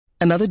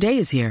Another day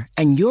is here,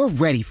 and you're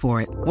ready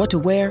for it. What to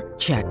wear?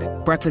 Check.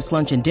 Breakfast,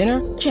 lunch, and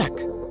dinner? Check.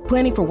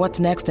 Planning for what's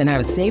next and how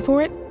to save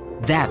for it?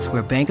 That's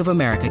where Bank of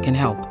America can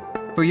help.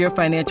 For your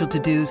financial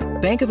to-dos,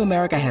 Bank of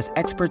America has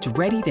experts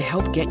ready to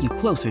help get you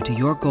closer to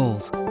your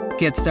goals.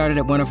 Get started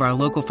at one of our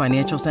local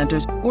financial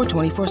centers or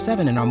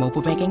 24/7 in our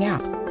mobile banking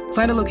app.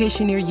 Find a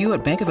location near you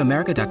at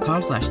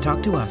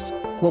bankofamerica.com/talktous.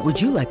 What would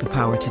you like the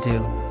power to do?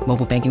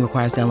 Mobile banking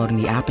requires downloading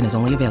the app and is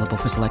only available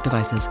for select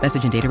devices.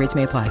 Message and data rates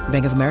may apply.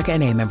 Bank of America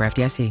N.A., member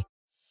FDIC.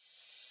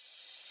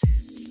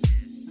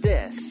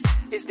 This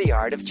is The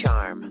Art of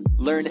Charm.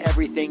 Learn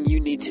everything you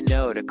need to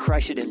know to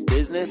crush it in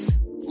business,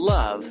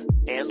 love,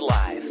 and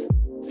life.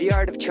 The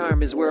Art of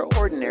Charm is where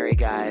ordinary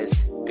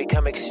guys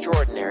become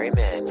extraordinary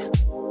men.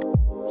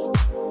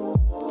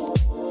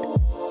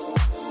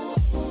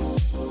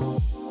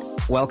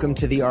 Welcome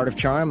to The Art of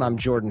Charm. I'm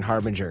Jordan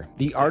Harbinger.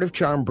 The Art of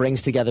Charm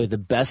brings together the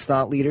best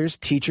thought leaders,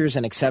 teachers,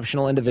 and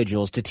exceptional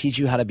individuals to teach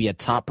you how to be a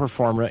top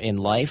performer in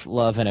life,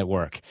 love, and at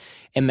work.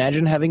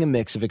 Imagine having a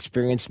mix of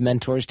experienced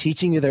mentors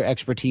teaching you their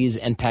expertise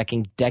and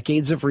packing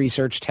decades of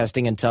research,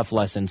 testing, and tough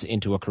lessons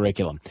into a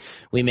curriculum.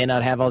 We may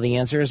not have all the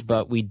answers,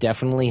 but we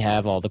definitely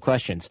have all the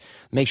questions.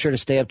 Make sure to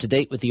stay up to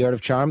date with The Art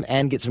of Charm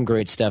and get some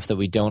great stuff that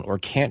we don't or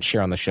can't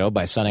share on the show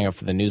by signing up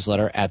for the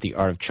newsletter at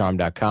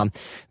theartofcharm.com.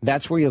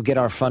 That's where you'll get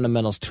our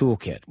fundamentals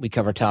toolkit. We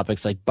cover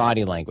topics like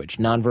body language,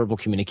 nonverbal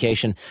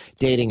communication,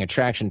 dating,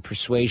 attraction,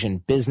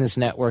 persuasion, business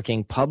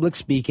networking, public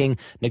speaking,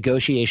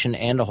 negotiation,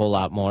 and a whole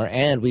lot more.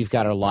 And we've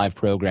got our live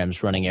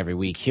programs running every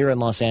week here in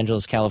Los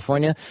Angeles,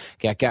 California.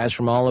 Got guys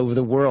from all over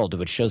the world,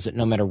 which shows that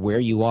no matter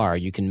where you are,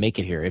 you can make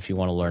it here if you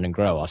want to learn and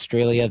grow.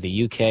 Australia,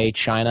 the UK,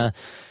 China,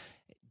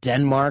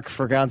 Denmark,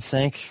 for God's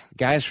sake.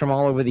 Guys from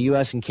all over the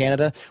U.S. and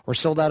Canada. We're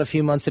sold out a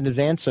few months in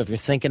advance, so if you're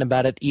thinking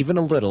about it even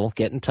a little,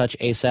 get in touch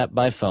ASAP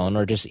by phone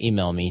or just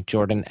email me,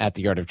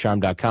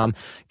 jordan@theartofcharm.com.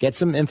 Get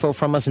some info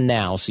from us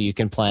now so you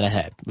can plan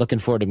ahead. Looking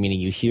forward to meeting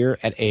you here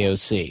at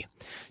AOC.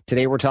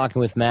 Today we're talking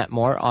with Matt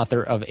Moore,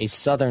 author of A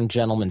Southern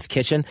Gentleman's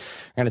Kitchen.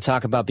 We're going to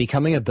talk about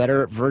becoming a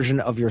better version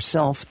of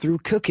yourself through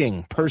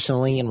cooking,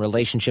 personally, in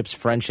relationships,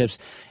 friendships,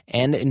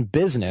 and in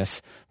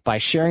business, by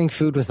sharing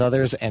food with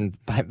others and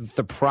by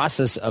the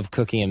process of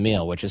cooking a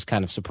meal, which is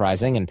kind of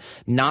surprising and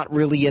not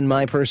really in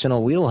my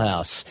personal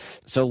wheelhouse.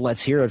 So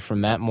let's hear it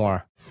from Matt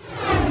Moore.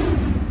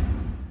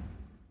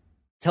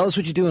 Tell us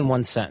what you do in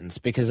one sentence,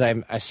 because I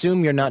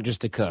assume you're not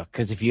just a cook,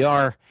 because if you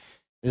are,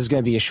 this is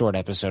going to be a short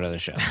episode of the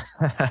show.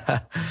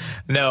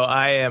 No,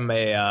 I'm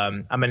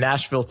a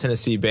Nashville,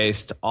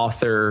 Tennessee-based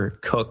author,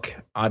 cook,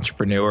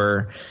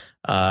 entrepreneur.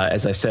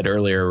 As I said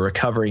earlier,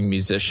 recovering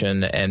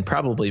musician, and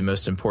probably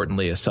most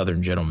importantly, a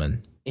Southern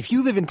gentleman. If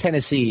you live in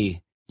Tennessee,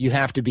 you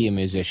have to be a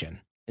musician.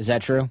 Is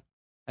that true?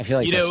 I feel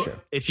like that's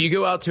true. If you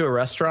go out to a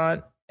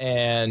restaurant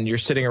and you're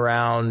sitting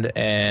around,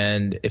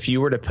 and if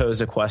you were to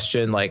pose a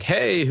question like,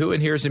 hey, who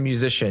in here is a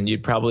musician?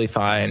 You'd probably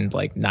find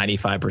like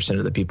 95%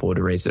 of the people would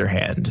raise their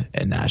hand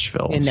in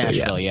Nashville. In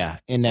Nashville, yeah.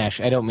 In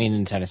Nashville. I don't mean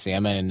in Tennessee. I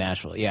meant in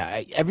Nashville.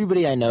 Yeah.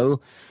 Everybody I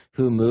know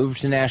who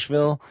moved to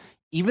Nashville,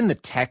 even the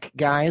tech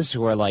guys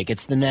who are like,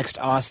 it's the next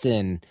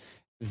Austin,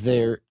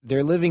 they're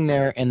living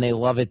there and they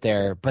love it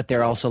there, but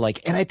they're also like,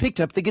 and I picked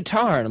up the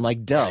guitar. And I'm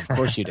like, duh, of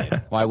course you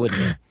did. Why wouldn't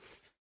you?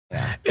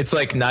 Yeah. It's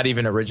like not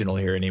even original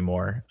here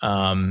anymore.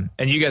 And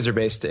you guys are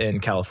based in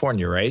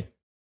California, right?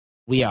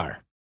 We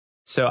are.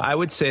 So I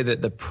would say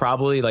that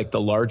probably like the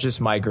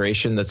largest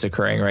migration that's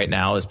occurring right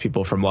now is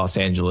people from Los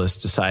Angeles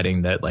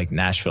deciding that like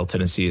Nashville,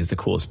 Tennessee is the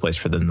coolest place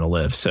for them to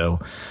live. So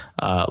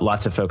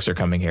lots of folks are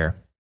coming here.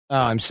 Oh,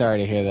 I'm sorry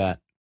to hear that.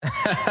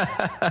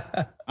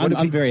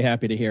 I'm very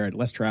happy to hear it.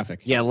 Less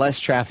traffic. Yeah, less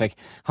traffic.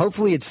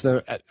 Hopefully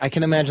I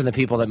can imagine the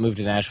people that moved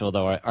to Nashville,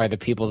 though, are the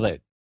people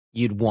that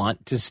you'd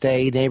want to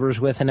stay neighbors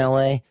with in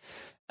L.A.,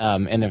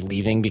 and they're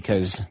leaving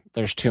because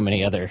there's too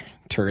many other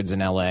turds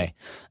in L.A.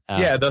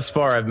 Yeah, thus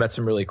far, I've met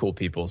some really cool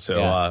people, so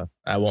yeah.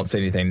 I won't say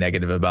anything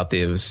negative about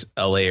those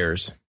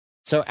LAers.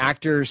 So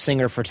actor,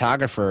 singer,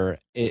 photographer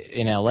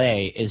in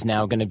L.A. is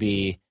now going to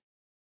be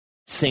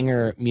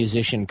singer,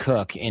 musician,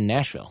 cook in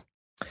Nashville.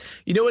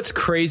 You know what's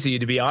crazy,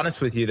 to be honest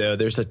with you, though?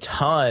 There's a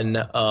ton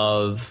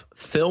of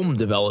film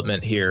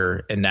development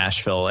here in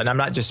Nashville. And I'm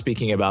not just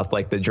speaking about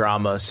like the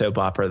drama soap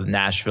opera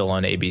Nashville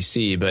on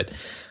ABC, but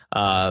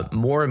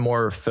more and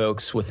more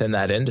folks within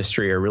that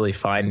industry are really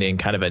finding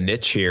kind of a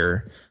niche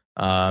here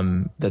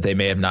that they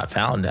may have not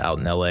found out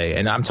in LA.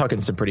 And I'm talking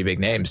some pretty big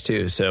names,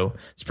 too. So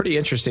it's pretty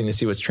interesting to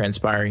see what's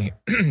transpiring.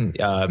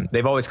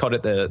 They've always called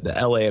it the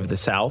LA of the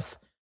South.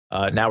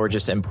 Now we're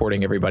just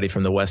importing everybody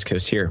from the West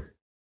Coast here.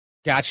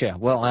 Gotcha.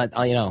 Well,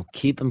 I'll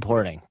keep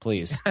importing,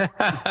 please.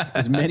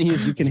 As many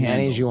as you can handle. As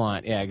many as you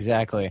want. Yeah,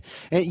 exactly.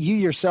 And you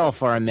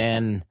yourself are a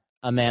man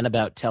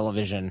about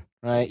television,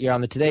 right? You're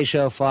on the Today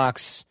Show,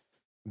 Fox,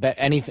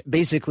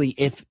 basically,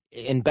 if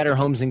in Better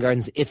Homes and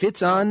Gardens, if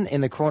it's on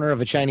in the corner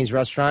of a Chinese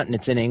restaurant and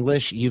it's in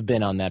English, you've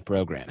been on that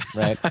program,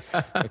 right?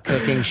 The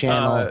cooking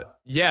channel.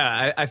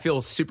 Yeah, I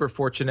feel super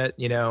fortunate,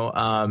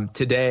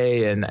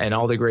 today and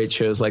all the great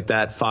shows like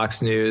that,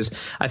 Fox News.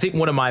 I think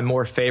one of my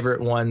more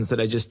favorite ones that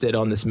I just did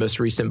on this most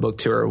recent book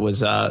tour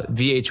was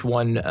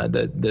VH1,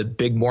 the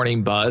Big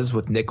Morning Buzz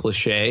with Nick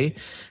Lachey.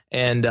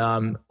 And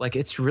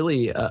it's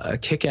really a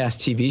kick-ass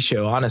TV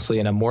show, honestly,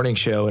 and a morning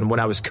show. And when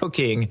I was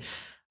cooking,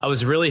 I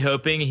was really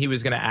hoping he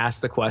was going to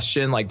ask the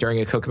question, like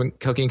during a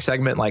cooking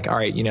segment, like, all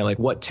right, like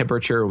what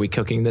temperature are we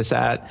cooking this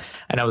at?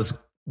 And I was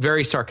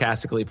very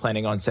sarcastically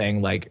planning on saying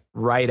like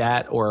right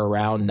at or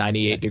around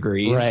 98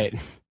 degrees. Right.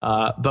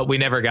 But we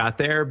never got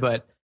there.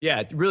 But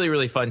yeah, really,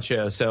 really fun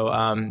show. So,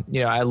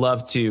 I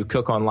love to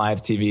cook on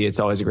live TV. It's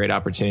always a great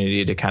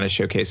opportunity to kind of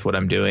showcase what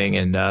I'm doing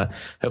and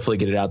hopefully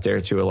get it out there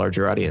to a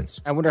larger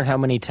audience. I wonder how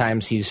many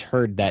times he's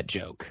heard that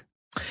joke.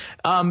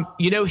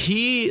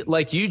 He,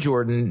 like you,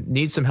 Jordan,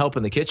 needs some help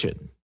in the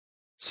kitchen.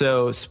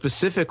 So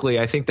specifically,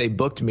 I think they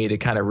booked me to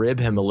kind of rib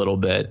him a little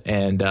bit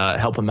and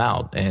help him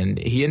out. And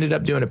he ended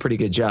up doing a pretty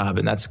good job.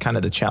 And that's kind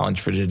of the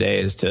challenge for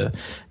today, is to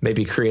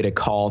maybe create a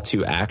call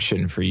to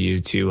action for you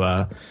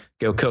to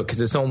go cook.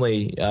 Because it's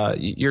only,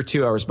 you're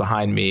 2 hours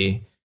behind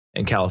me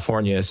in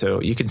California.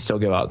 So you can still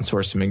go out and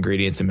source some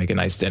ingredients and make a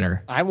nice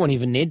dinner. I won't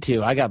even need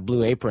to. I got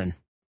Blue Apron.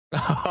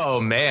 Oh,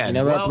 man. You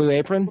know about Blue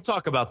Apron? We'll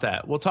talk about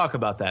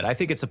that. I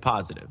think it's a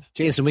positive.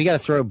 Jason, we got to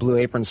throw a Blue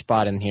Apron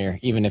spot in here,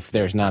 even if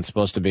there's not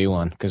supposed to be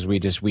one, because we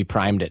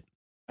primed it.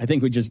 I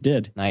think we just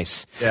did.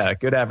 Nice. Yeah,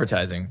 good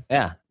advertising.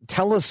 Yeah.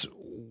 Tell us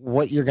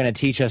what you're going to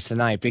teach us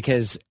tonight,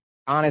 because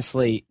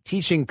honestly,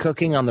 teaching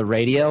cooking on the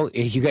radio,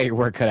 you got your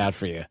work cut out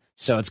for you.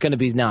 So it's going to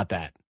be not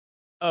that.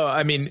 Oh,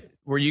 I mean,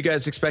 were you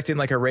guys expecting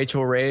like a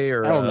Rachel Ray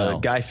or a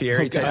Guy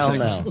Fieri type?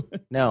 Hell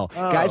no.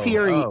 Guy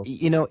Fieri,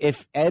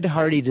 if Ed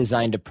Hardy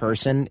designed a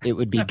person, it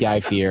would be Guy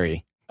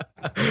Fieri.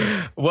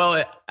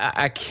 Well,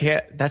 I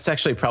can't. That's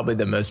actually probably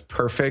the most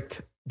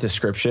perfect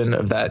description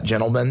of that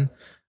gentleman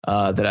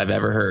that I've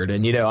ever heard.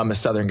 And, I'm a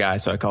Southern guy,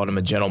 so I called him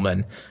a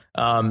gentleman.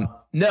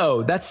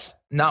 No, that's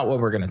not what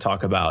we're going to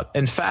talk about.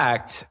 In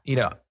fact,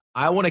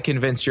 I want to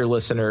convince your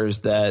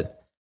listeners that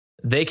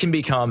they can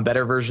become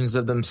better versions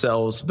of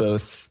themselves,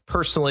 both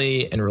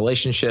personally, in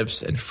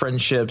relationships and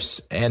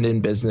friendships and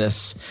in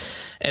business,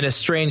 in a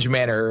strange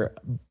manner,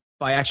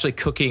 by actually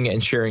cooking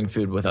and sharing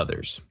food with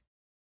others.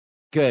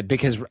 Good,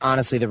 because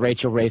honestly, the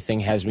Rachel Ray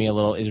thing has me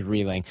is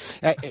reeling.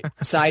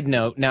 Side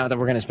note, now that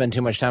we're going to spend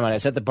too much time on it, I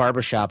was at the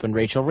barbershop and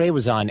Rachel Ray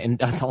was on,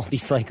 and all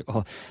these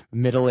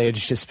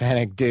middle-aged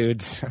Hispanic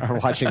dudes are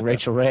watching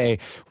Rachel Ray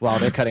while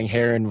they're cutting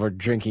hair and we're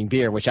drinking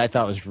beer, which I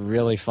thought was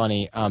really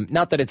funny.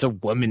 Not that it's a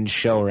women's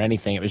show or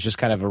anything. It was just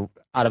kind of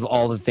out of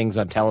all the things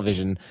on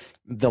television,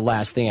 the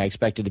last thing I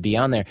expected to be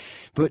on there.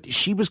 But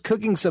she was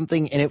cooking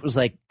something, and it was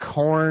like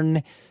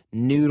corn,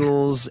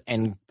 noodles,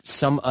 and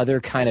some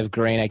other kind of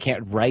grain.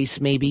 Rice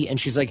maybe. And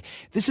she's like,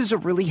 this is a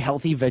really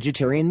healthy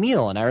vegetarian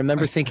meal. And I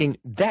remember thinking,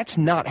 that's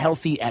not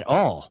healthy at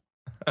all.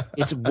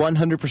 It's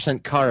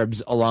 100%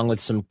 carbs along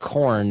with some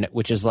corn,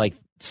 which is like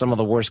some of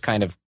the worst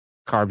kind of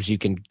carbs you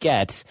can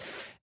get.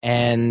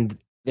 And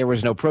there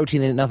was no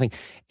protein in it, nothing.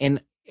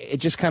 And it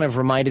just kind of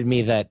reminded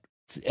me that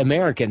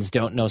Americans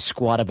don't know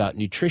squat about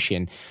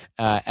nutrition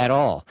at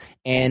all.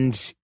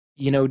 And,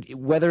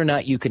 whether or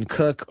not you can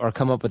cook or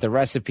come up with a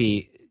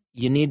recipe,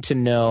 you need to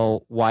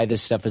know why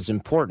this stuff is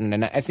important.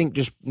 And I think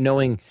just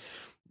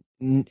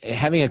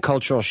having a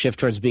cultural shift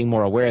towards being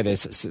more aware of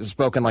this,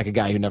 spoken like a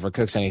guy who never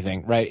cooks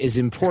anything, right, is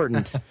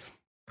important.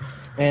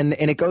 And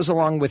it goes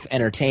along with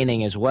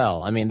entertaining as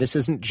well. I mean, this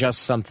isn't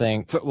just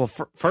something. Well,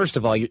 first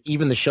of all,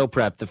 even the show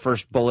prep, the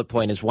first bullet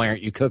point is, why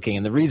aren't you cooking?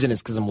 And the reason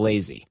is because I'm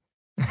lazy.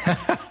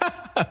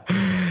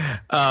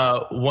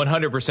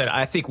 100%.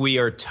 I think we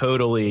are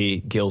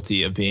totally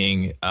guilty of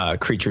being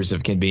creatures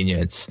of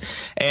convenience.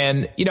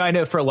 And, I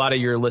know for a lot of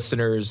your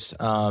listeners,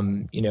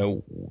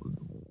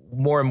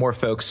 more and more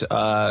folks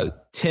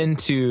tend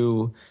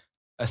to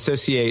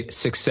associate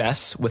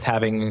success with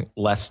having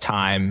less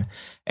time,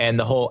 and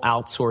the whole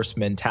outsource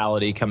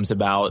mentality comes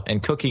about.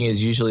 And cooking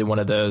is usually one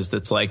of those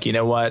that's like, you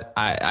know what,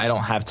 I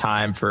don't have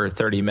time for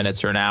 30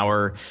 minutes or an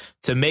hour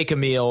to make a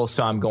meal,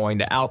 so I'm going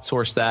to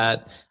outsource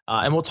that.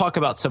 And we'll talk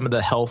about some of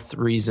the health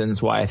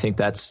reasons why I think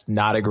that's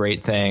not a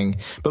great thing.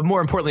 But more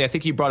importantly, I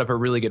think you brought up a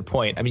really good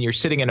point. I mean, you're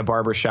sitting in a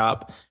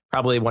barbershop,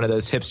 probably one of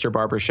those hipster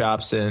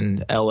barbershops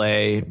in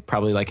LA,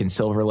 probably like in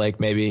Silver Lake,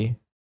 maybe.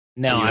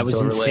 No, I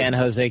was in San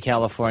Jose,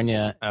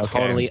 California,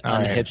 totally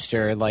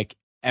unhipster. Like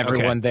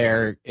everyone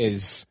there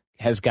has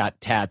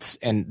got tats,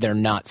 and they're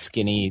not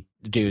skinny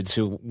dudes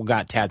who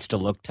got tats to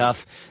look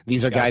tough.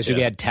 These are guys who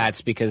get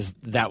tats because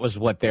that was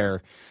what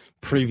their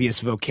previous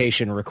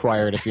vocation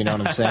required, if you know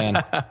what I'm saying.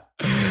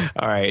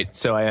 All right.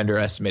 So I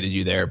underestimated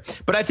you there.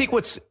 But I think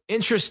what's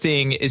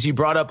interesting is you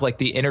brought up like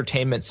the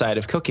entertainment side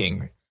of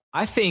cooking.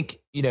 I think,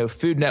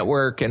 Food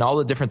Network and all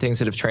the different things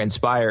that have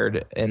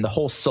transpired and the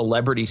whole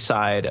celebrity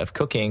side of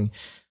cooking,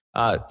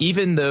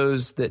 even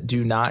those that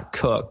do not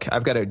cook.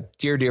 I've got a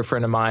dear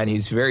friend of mine.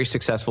 He's very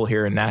successful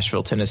here in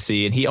Nashville,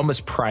 Tennessee, and he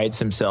almost prides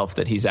himself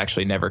that he's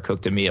actually never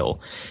cooked a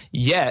meal.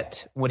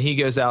 Yet when he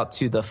goes out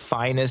to the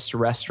finest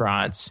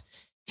restaurants,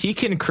 he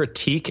can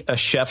critique a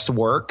chef's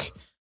work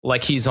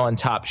like he's on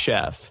Top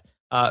Chef.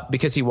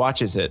 Because he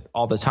watches it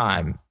all the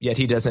time, yet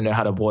he doesn't know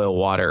how to boil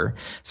water.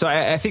 So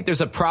I think there's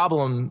a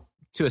problem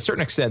to a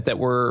certain extent that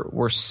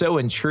we're so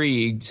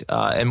intrigued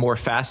and more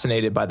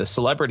fascinated by the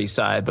celebrity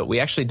side, but we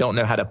actually don't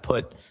know how to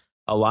put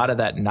a lot of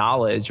that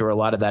knowledge or a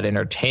lot of that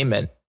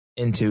entertainment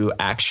into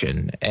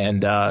action.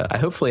 And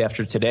hopefully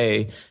after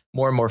today,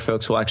 more and more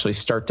folks will actually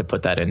start to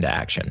put that into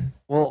action.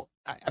 Well,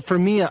 for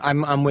me,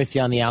 I'm with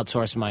you on the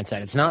outsource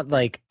mindset. It's not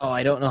like, oh,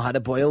 I don't know how to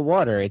boil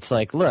water. It's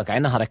like, look, I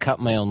know how to cut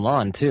my own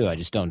lawn too. I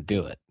just don't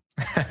do it.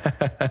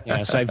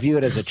 So I view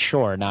it as a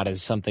chore, not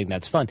as something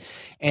that's fun.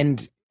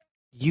 And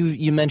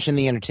you mentioned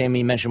the entertainment.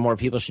 You mentioned more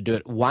people should do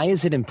it. Why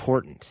is it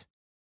important?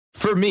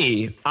 For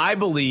me, I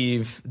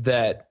believe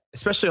that,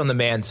 especially on the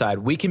man side,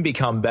 we can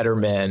become better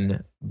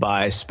men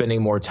by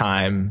spending more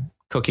time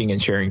cooking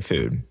and sharing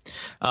food.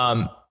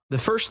 The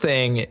first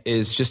thing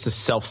is just a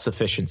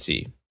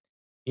self-sufficiency.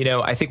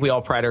 I think we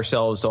all pride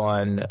ourselves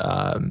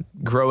on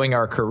growing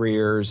our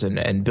careers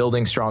and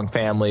building strong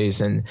families.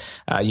 And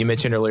you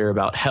mentioned earlier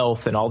about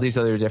health and all these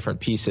other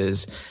different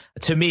pieces.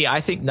 To me,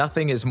 I think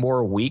nothing is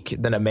more weak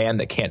than a man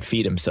that can't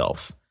feed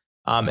himself.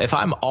 If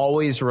I'm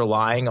always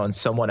relying on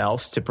someone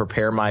else to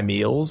prepare my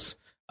meals,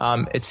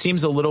 it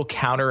seems a little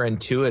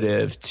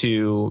counterintuitive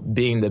to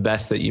being the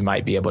best that you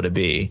might be able to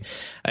be.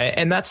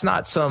 And that's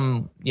not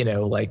some,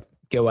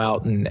 go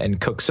out and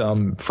cook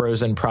some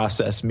frozen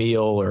processed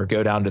meal or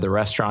go down to the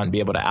restaurant and be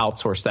able to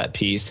outsource that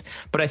piece.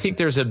 But I think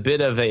there's a bit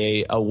of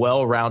a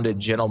well-rounded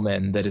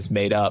gentleman that is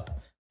made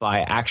up by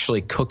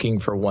actually cooking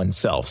for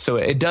oneself. So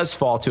it does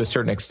fall to a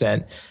certain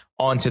extent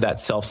onto that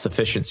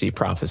self-sufficiency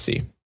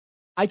prophecy.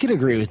 I can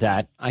agree with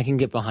that. I can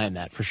get behind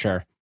that for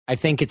sure. I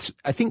think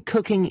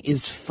cooking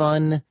is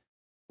fun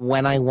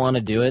when I want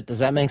to do it. Does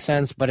that make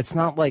sense? But it's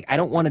not like I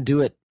don't want to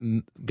do it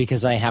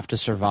because I have to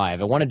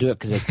survive. I want to do it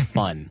because it's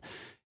fun.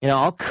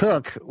 I'll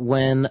cook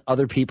when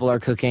other people are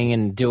cooking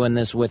and doing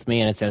this with me,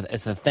 and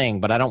it's a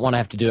thing, but I don't want to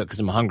have to do it because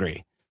I'm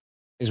hungry.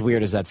 As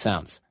weird as that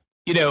sounds.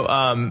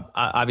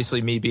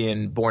 Obviously me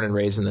being born and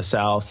raised in the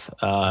South,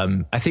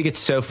 I think it's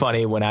so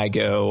funny when I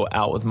go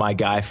out with my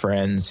guy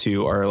friends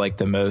who are like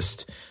the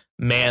most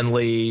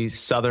manly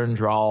Southern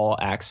drawl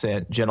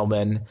accent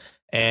gentlemen.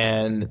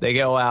 And they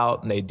go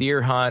out and they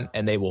deer hunt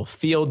and they will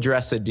field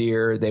dress a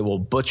deer. They will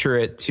butcher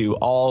it to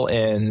all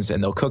ends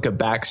and they'll cook a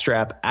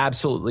backstrap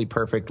absolutely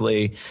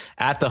perfectly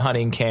at the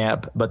hunting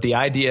camp. But the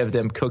idea of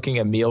them cooking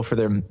a meal for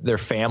their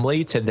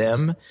family to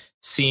them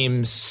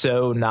seems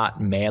so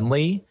not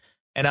manly.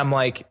 And I'm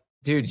like,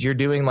 dude, you're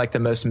doing like the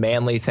most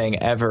manly thing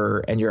ever.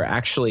 And you're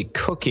actually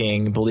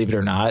cooking, believe it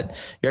or not.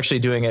 You're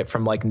actually doing it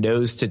from like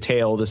nose to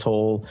tail, this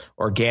whole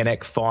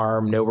organic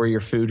farm, know where your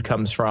food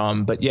comes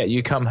from. But yet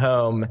you come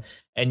home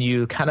and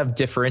you kind of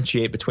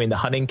differentiate between the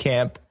hunting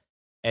camp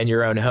and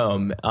your own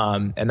home.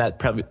 And that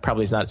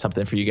probably is not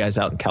something for you guys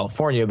out in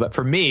California. But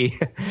for me,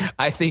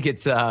 I think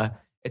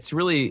it's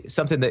really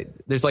something that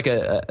there's like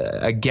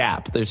a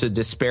gap. There's a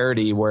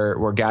disparity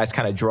where guys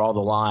kind of draw the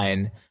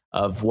line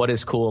of what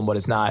is cool and what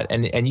is not.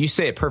 And you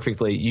say it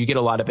perfectly. You get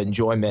a lot of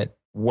enjoyment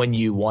when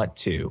you want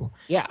to.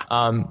 Yeah.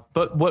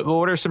 But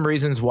what are some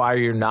reasons why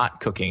you're not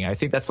cooking? I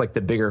think that's like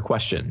the bigger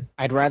question.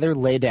 I'd rather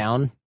lay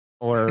down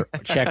or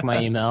check my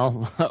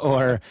email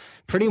or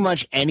pretty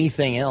much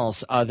anything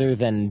else other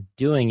than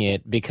doing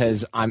it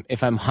because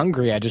if I'm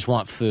hungry, I just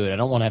want food. I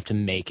don't want to have to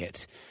make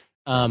it.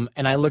 And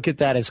I look at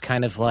that as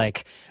kind of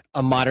like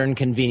a modern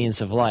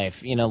convenience of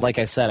life. Like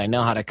I said, I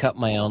know how to cut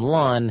my own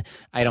lawn.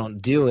 I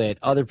don't do it.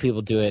 Other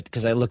people do it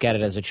because I look at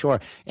it as a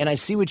chore. And I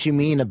see what you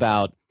mean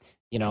about,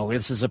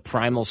 this is a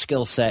primal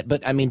skill set.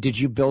 But I mean, did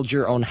you build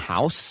your own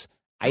house?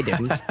 I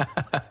didn't.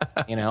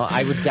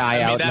 I would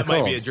die out in the cold.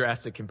 That might be a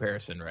drastic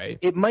comparison, right?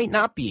 It might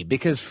not be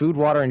because food,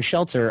 water, and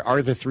shelter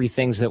are the three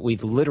things that we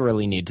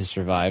literally need to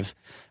survive.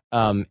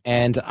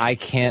 And I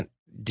can't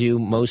do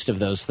most of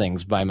those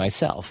things by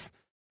myself.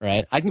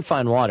 Right. I can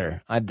find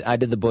water. I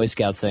did the Boy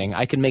Scout thing.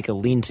 I can make a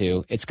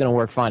lean-to. It's going to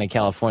work fine in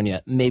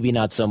California. Maybe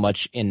not so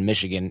much in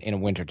Michigan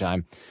in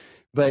wintertime.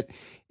 But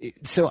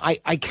so I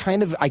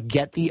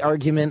get the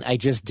argument. I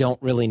just don't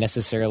really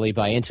necessarily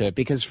buy into it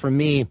because for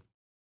me,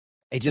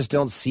 I just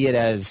don't see it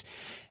as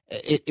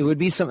it would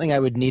be something I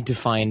would need to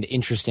find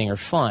interesting or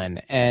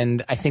fun.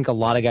 And I think a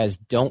lot of guys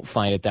don't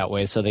find it that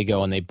way, so they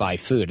go and they buy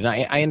food. And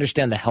I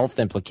understand the health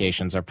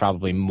implications are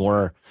probably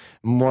more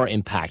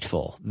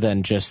impactful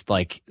than just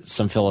like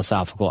some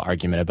philosophical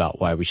argument about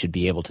why we should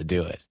be able to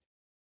do it.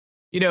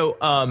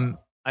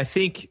 I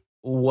think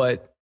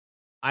what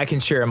I can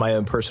share in my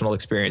own personal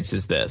experience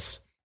is this.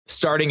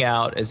 Starting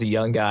out as a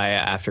young guy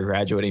after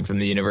graduating from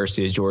the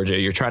University of Georgia,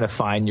 you're trying to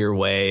find your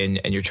way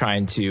and you're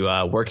trying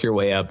to work your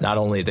way up, not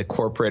only the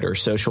corporate or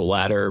social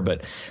ladder,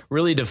 but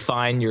really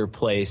define your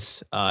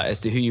place as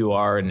to who you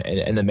are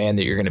and the man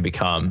that you're going to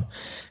become.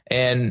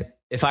 And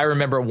if I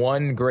remember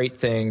one great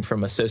thing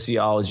from a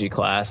sociology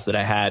class that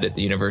I had at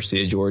the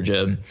University of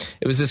Georgia,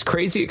 it was this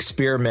crazy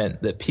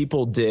experiment that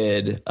people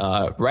did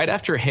right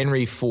after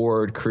Henry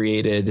Ford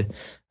created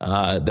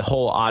the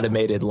whole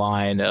automated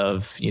line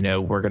of,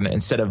 we're going to,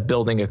 instead of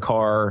building a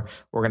car,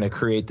 we're going to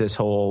create this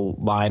whole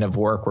line of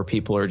work where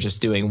people are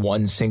just doing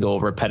one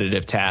single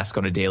repetitive task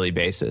on a daily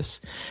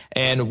basis.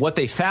 And what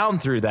they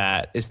found through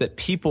that is that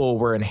people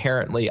were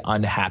inherently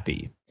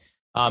unhappy.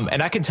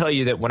 And I can tell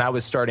you that when I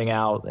was starting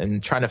out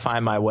and trying to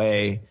find my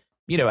way,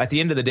 at the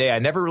end of the day, I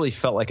never really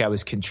felt like I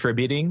was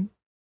contributing.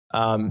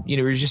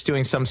 You're just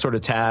doing some sort of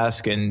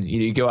task, and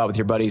you go out with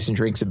your buddies and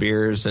drink some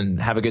beers and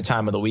have a good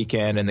time on the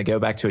weekend, and then go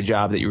back to a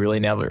job that you really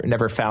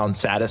never found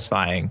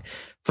satisfying.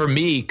 For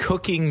me,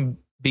 cooking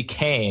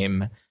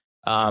became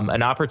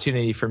an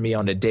opportunity for me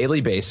on a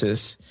daily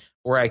basis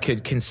where I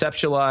could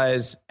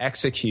conceptualize,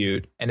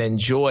 execute, and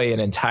enjoy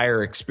an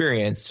entire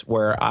experience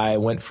where I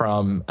went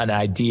from an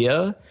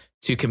idea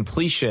to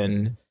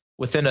completion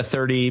within a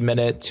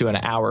 30-minute to an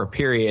hour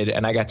period,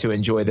 and I got to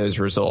enjoy those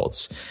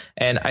results.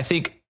 And I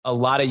think a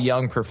lot of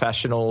young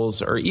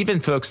professionals, or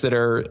even folks that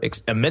are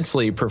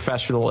immensely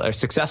professional or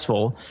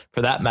successful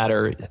for that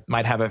matter,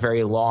 might have a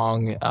very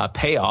long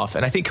payoff.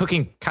 And I think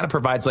cooking kind of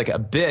provides like a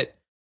bit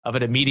of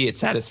an immediate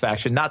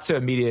satisfaction, not so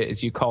immediate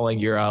as you calling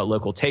your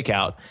local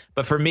takeout.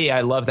 But for me,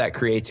 I love that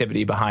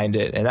creativity behind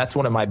it. And that's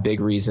one of my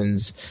big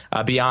reasons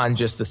beyond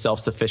just the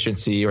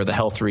self-sufficiency or the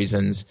health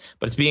reasons,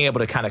 but it's being able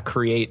to kind of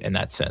create in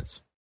that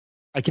sense.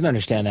 I can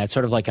understand that,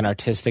 sort of like an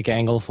artistic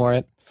angle for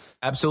it.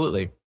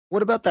 Absolutely.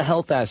 What about the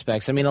health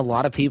aspects? I mean, a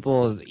lot of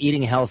people,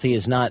 eating healthy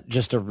is not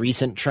just a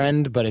recent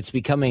trend, but it's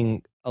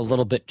becoming a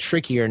little bit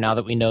trickier now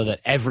that we know that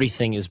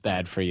everything is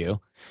bad for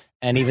you.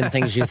 And even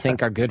things you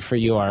think are good for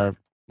you are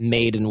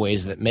made in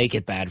ways that make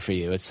it bad for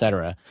you, et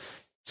cetera.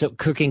 So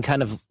cooking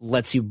kind of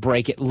lets you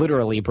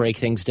literally break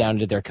things down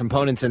to their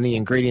components and the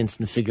ingredients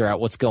and figure out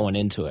what's going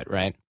into it,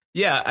 right?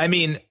 Yeah, I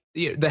mean,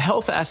 the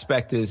health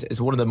aspect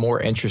is one of the more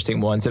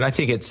interesting ones. And I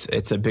think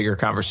it's a bigger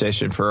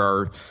conversation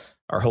for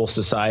our whole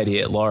society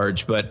at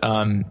large. But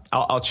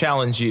I'll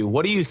challenge you.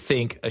 What do you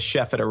think a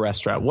chef at a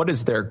restaurant, what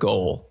is their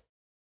goal?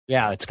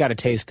 Yeah, it's got to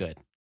taste good.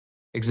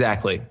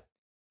 Exactly.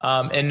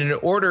 And in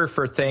order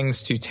for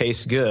things to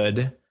taste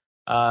good,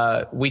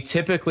 we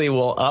typically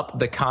will up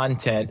the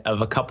content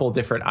of a couple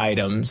different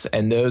items,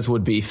 and those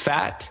would be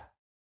fat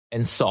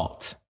and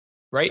salt,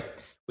 right?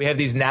 We have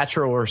these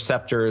natural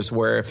receptors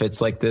where if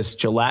it's like this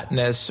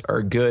gelatinous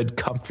or good,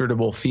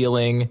 comfortable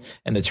feeling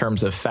in the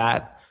terms of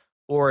fat,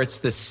 or it's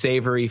the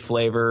savory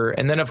flavor.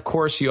 And then, of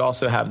course, you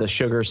also have the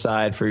sugar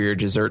side for your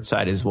dessert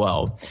side as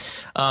well.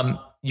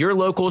 Your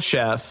local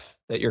chef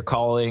that you're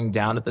calling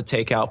down at the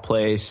takeout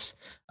place,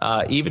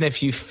 even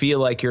if you feel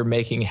like you're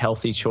making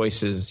healthy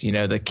choices, the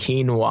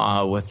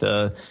quinoa with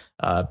the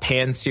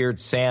pan-seared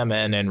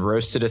salmon and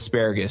roasted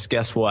asparagus,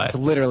 guess what? It's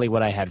literally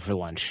what I had for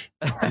lunch.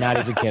 Not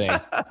even kidding.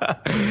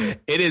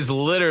 It is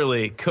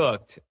literally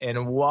cooked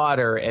in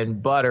water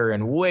and butter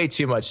and way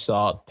too much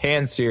salt,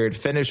 pan-seared,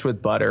 finished with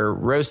butter,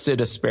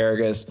 roasted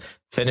asparagus,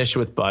 finished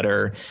with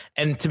butter.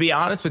 And to be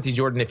honest with you,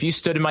 Jordan, if you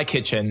stood in my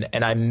kitchen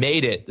and I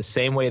made it the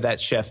same way that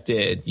chef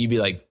did, you'd be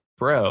like,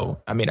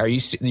 bro, I mean,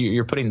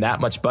 you're putting that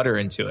much butter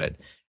into it?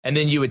 And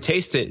then you would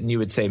taste it and you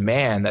would say,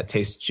 man, that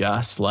tastes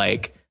just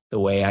like the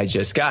way I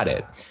just got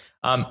it.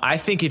 I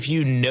think if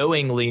you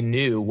knowingly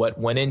knew what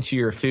went into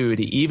your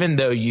food, even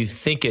though you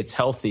think it's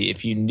healthy,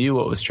 if you knew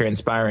what was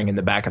transpiring in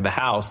the back of the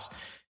house,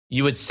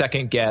 you would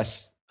second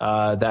guess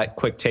that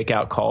quick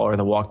takeout call or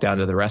the walk down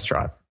to the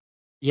restaurant.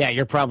 Yeah,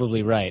 you're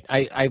probably right.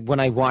 I when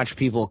I watch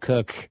people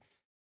cook,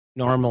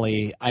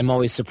 normally I'm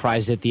always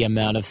surprised at the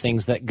amount of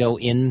things that go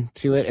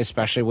into it,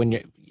 especially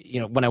when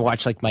when I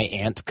watch like my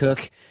aunt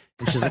cook.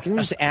 And she's like, can you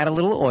just add a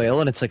little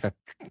oil? And it's like a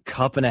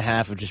cup and a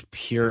half of just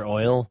pure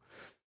oil.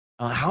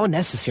 How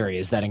necessary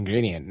is that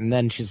ingredient? And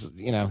then she's,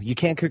 you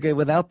can't cook it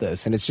without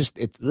this. And it's just,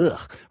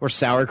 ugh. Or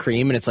sour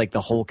cream, and it's like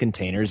the whole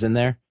container's in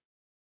there.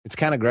 It's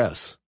kind of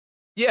gross.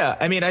 Yeah,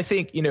 I mean, I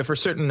think, for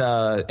certain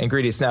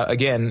ingredients. Now,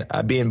 again,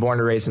 being born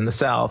and raised in the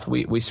South,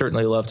 we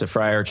certainly love to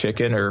fry our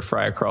chicken or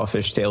fry a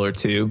crawfish tail or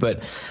two.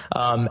 But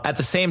at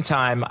the same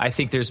time, I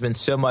think there's been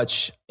so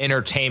much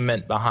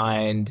entertainment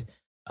behind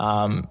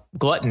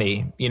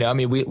gluttony.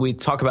 We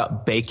talk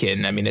about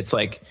bacon. I mean, it's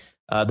like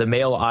the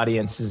male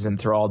audience is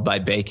enthralled by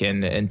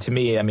bacon. And to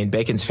me, I mean,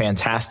 bacon's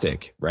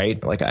fantastic,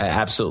 right? Like, I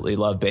absolutely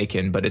love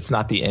bacon, but it's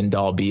not the end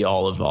all be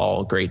all of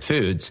all great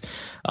foods.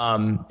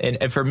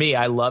 And for me,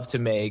 I love to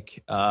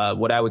make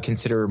what I would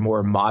consider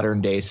more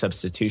modern day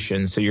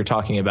substitutions. So you're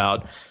talking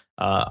about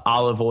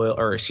olive oil,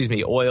 or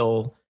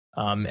oil,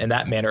 in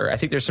that manner. I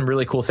think there's some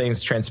really cool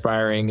things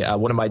transpiring.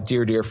 One of my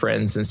dear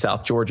friends in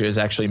South Georgia is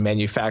actually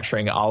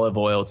manufacturing olive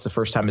oil. It's the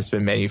first time it's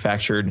been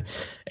manufactured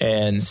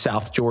in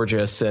South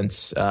Georgia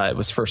since it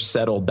was first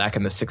settled back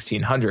in the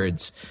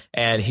 1600s.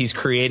 And he's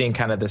creating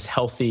kind of this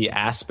healthy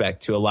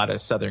aspect to a lot of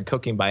Southern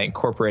cooking by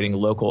incorporating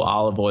local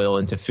olive oil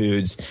into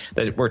foods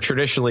that were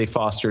traditionally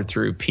fostered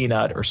through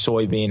peanut or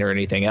soybean or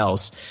anything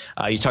else.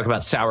 You talk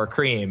about sour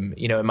cream.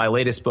 In my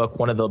latest book,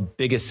 one of the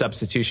biggest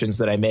substitutions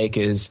that I make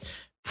is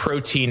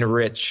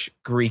protein-rich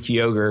Greek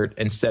yogurt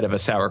instead of a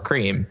sour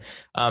cream.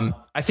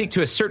 I think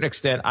to a certain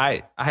extent,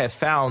 I have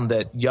found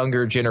that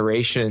younger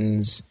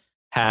generations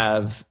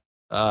have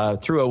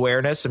through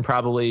awareness and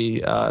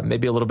probably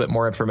maybe a little bit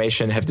more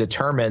information, have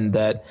determined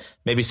that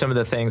maybe some of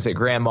the things that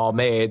grandma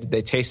made,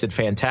 they tasted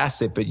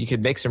fantastic, but you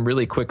could make some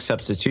really quick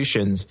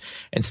substitutions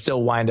and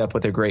still wind up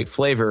with a great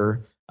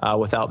flavor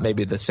without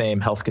maybe the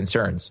same health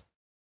concerns.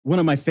 One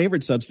of my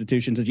favorite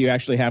substitutions that you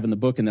actually have in the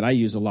book and that I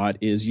use a lot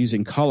is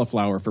using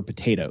cauliflower for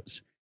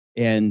potatoes.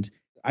 And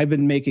I've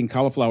been making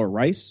cauliflower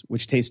rice,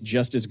 which tastes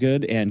just as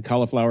good, and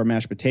cauliflower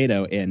mashed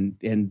potato. And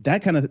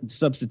that kind of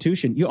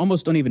substitution, you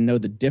almost don't even know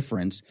the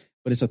difference,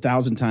 but it's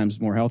 1,000 times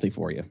more healthy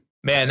for you.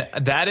 Man,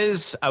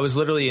 I was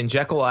literally in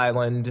Jekyll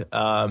Island,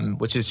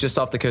 which is just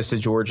off the coast of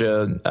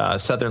Georgia.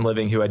 Southern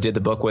Living, who I did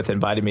the book with,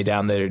 invited me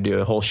down there to do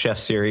a whole chef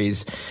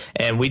series.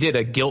 And we did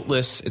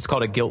it's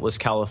called a guiltless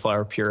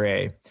cauliflower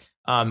puree.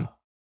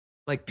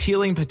 Like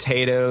peeling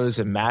potatoes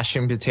and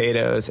mashing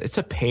potatoes, it's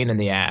a pain in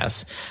the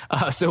ass.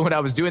 So when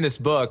I was doing this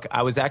book,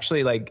 I was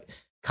actually like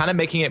kind of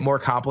making it more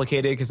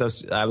complicated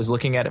because I was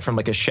looking at it from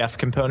like a chef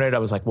component. I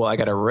was like, well, I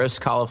got to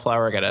roast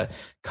cauliflower, I got to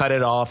cut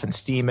it off and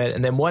steam it.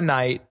 And then one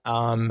night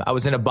I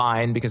was in a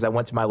bind because I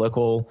went to my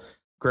local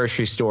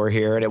grocery store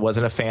here, and it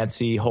wasn't a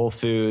fancy Whole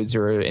Foods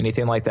or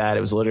anything like that.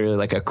 It was literally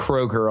like a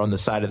Kroger on the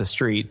side of the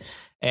street.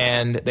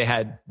 And they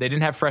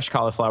didn't have fresh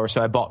cauliflower,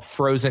 so I bought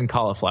frozen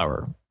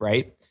cauliflower,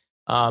 right?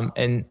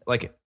 And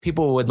like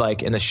people would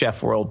like in the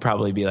chef world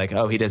probably be like,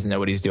 oh, he doesn't know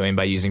what he's doing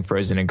by using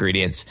frozen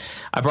ingredients.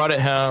 I brought it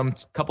home, a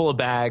couple of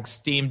bags,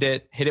 steamed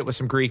it, hit it with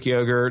some Greek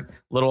yogurt,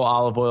 little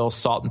olive oil,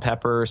 salt and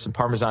pepper, some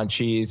Parmesan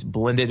cheese,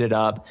 blended it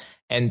up.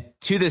 And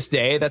to this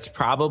day, that's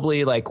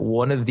probably like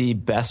one of the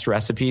best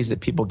recipes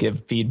that people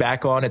give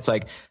feedback on. It's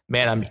like,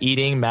 man, I'm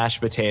eating mashed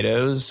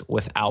potatoes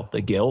without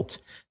the guilt.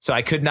 So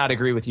I could not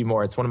agree with you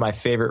more. It's one of my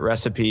favorite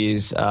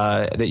recipes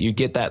that you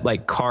get that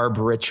like carb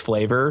rich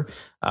flavor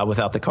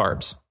without the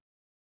carbs.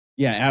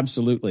 Yeah,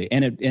 absolutely.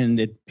 And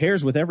it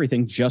pairs with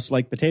everything just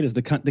like potatoes.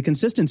 The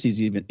consistency is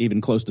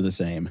even close to the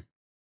same.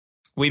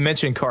 We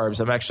mentioned carbs.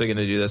 I'm actually going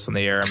to do this on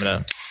the air. I'm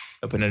going to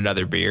open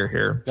another beer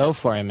here. Go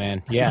for it,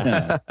 man.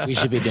 Yeah, we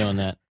should be doing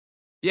that.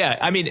 Yeah,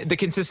 I mean, the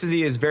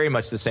consistency is very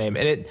much the same.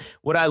 And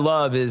what I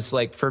love is,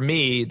 like, for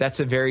me, that's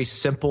a very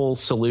simple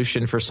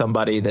solution for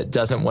somebody that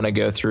doesn't want to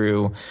go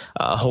through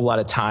a whole lot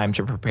of time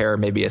to prepare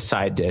maybe a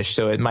side dish.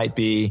 So it might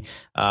be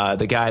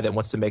the guy that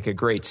wants to make a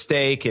great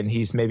steak and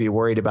he's maybe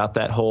worried about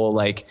that whole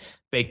like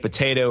baked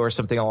potato or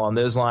something along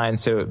those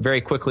lines. So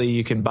very quickly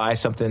you can buy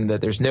something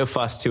that there's no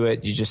fuss to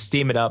it. You just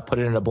steam it up, put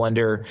it in a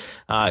blender.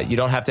 You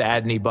don't have to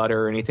add any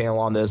butter or anything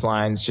along those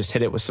lines. Just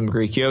hit it with some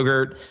Greek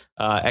yogurt,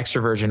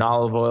 extra virgin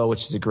olive oil,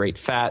 which is a great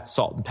fat,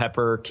 salt and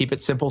pepper. Keep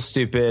it simple,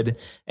 stupid.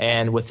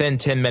 And within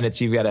 10 minutes,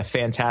 you've got a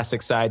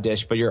fantastic side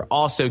dish, but you're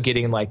also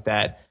getting like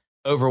that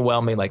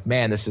overwhelming, like,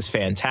 man, this is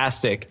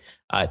fantastic.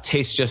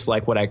 Tastes just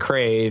like what I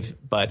crave,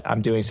 but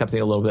I'm doing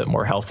something a little bit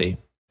more healthy.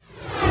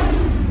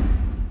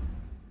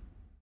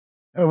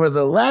 Over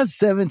the last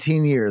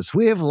 17 years,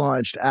 we have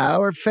launched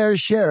our fair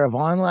share of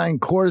online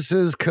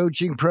courses,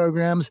 coaching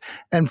programs,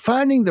 and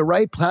finding the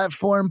right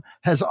platform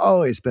has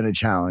always been a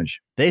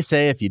challenge. They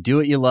say if you do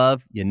what you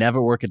love, you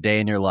never work a day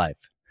in your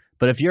life.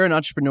 But if you're an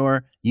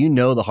entrepreneur, you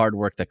know the hard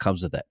work that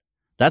comes with it.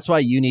 That's why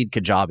you need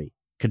Kajabi.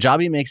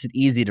 Kajabi makes it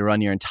easy to run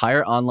your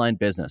entire online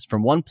business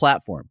from one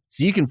platform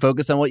so you can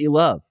focus on what you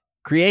love,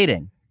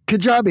 creating.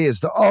 Kajabi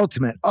is the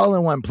ultimate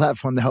all-in-one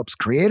platform that helps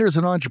creators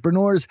and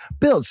entrepreneurs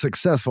build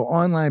successful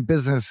online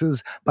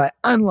businesses by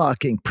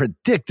unlocking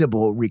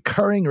predictable,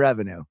 recurring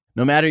revenue.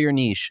 No matter your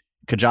niche,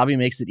 Kajabi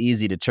makes it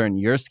easy to turn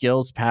your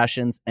skills,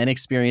 passions, and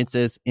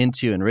experiences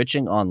into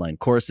enriching online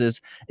courses,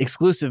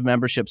 exclusive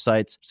membership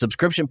sites,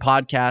 subscription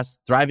podcasts,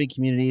 thriving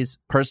communities,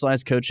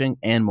 personalized coaching,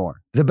 and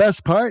more. The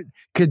best part?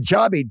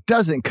 Kajabi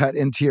doesn't cut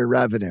into your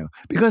revenue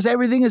because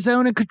everything is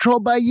owned and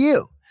controlled by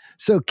you.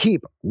 So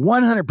keep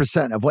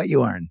 100% of what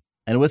you earn.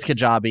 And with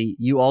Kajabi,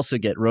 you also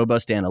get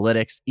robust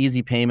analytics,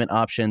 easy payment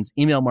options,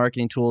 email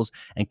marketing tools,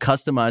 and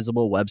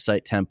customizable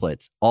website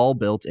templates, all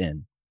built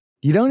in.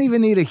 You don't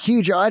even need a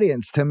huge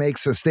audience to make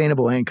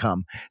sustainable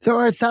income. There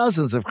are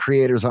thousands of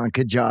creators on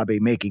Kajabi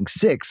making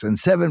 6 and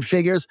 7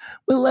 figures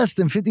with less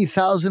than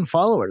 50,000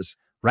 followers.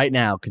 Right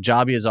now,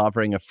 Kajabi is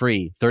offering a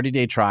free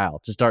 30-day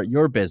trial to start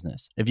your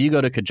business if you go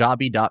to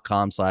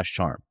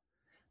kajabi.com/charm.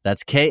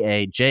 That's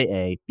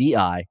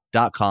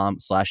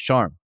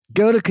KAJABI.com/charm.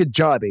 Go to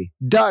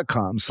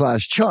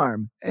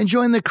kajabi.com/charm and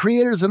join the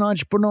creators and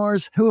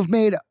entrepreneurs who have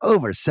made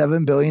over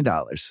 $7 billion.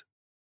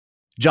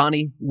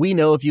 Johnny, we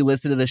know if you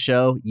listen to the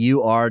show,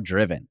 you are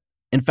driven.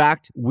 In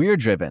fact, we're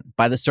driven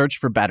by the search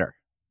for better.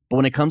 But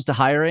when it comes to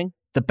hiring,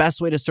 the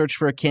best way to search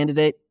for a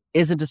candidate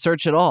isn't to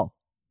search at all.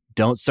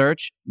 Don't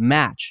search,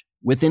 match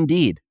with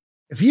Indeed.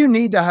 If you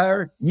need to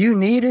hire, you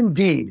need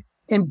Indeed.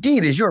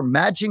 Indeed is your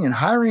matching and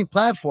hiring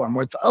platform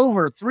with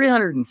over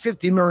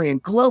 350 million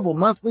global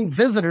monthly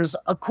visitors,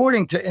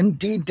 according to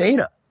Indeed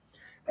data,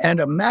 and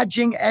a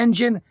matching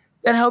engine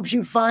that helps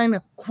you find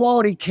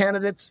quality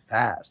candidates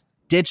fast.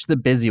 Ditch the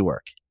busy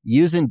work.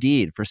 Use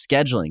Indeed for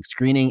scheduling,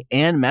 screening,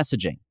 and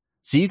messaging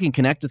so you can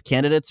connect with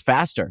candidates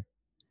faster.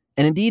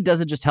 And Indeed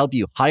doesn't just help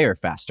you hire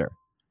faster.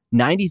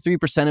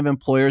 93% of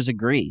employers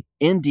agree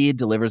Indeed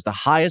delivers the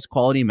highest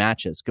quality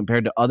matches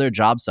compared to other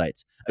job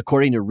sites,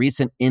 according to a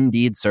recent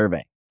Indeed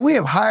survey. We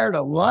have hired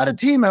a lot of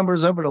team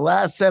members over the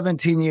last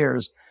 17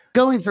 years.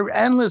 Going through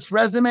endless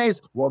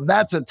resumes, well,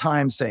 that's a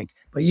time sink.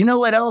 But you know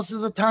what else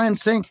is a time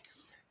sink?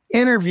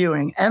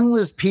 Interviewing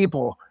endless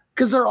people,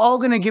 because they're all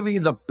going to give you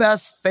the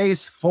best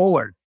face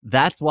forward.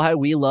 That's why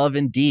we love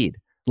Indeed,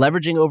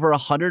 leveraging over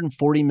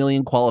 140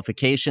 million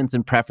qualifications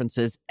and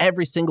preferences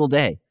every single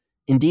day.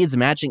 Indeed's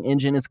matching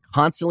engine is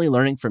constantly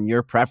learning from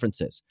your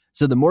preferences.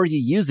 So the more you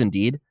use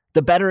Indeed,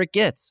 the better it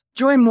gets.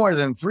 Join more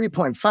than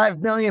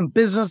 3.5 million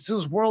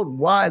businesses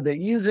worldwide that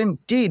use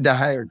Indeed to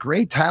hire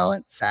great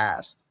talent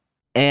fast.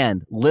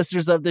 And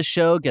listeners of this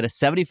show get a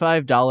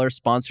 $75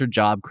 sponsored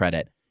job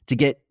credit to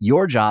get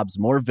your jobs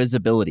more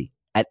visibility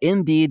at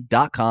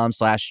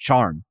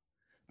Indeed.com/charm.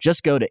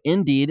 Just go to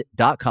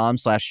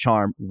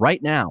Indeed.com/charm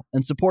right now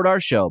and support our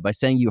show by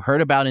saying you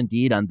heard about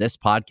Indeed on this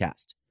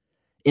podcast.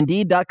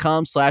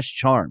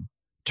 Indeed.com/charm.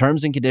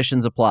 Terms and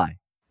conditions apply.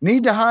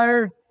 Need to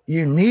hire?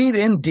 You need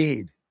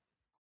Indeed.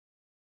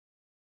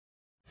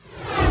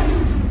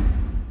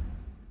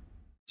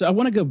 So I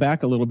want to go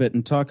back a little bit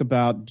and talk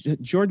about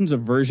Jordan's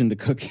aversion to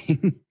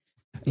cooking.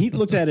 He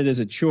looks at it as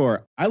a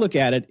chore. I look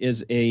at it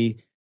as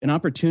an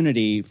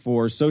opportunity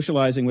for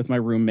socializing with my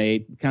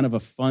roommate, kind of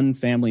a fun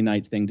family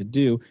night thing to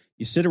do.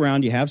 You sit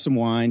around, you have some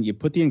wine, you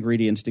put the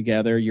ingredients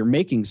together, you're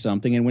making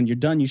something, and when you're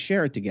done, you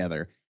share it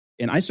together.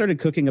 And I started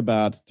cooking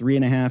about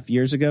 3.5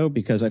 years ago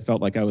because I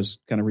felt like I was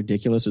kind of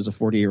ridiculous as a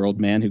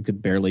 40-year-old man who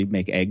could barely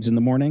make eggs in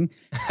the morning.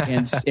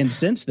 And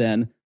since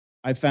then,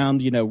 I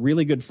found,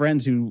 really good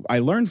friends who I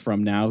learned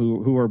from now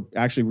who are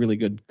actually really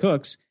good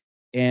cooks.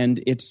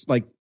 And it's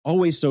like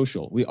always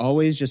social. We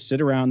always just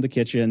sit around the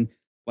kitchen,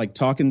 like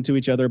talking to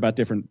each other about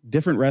different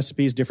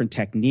recipes, different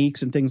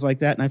techniques and things like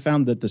that. And I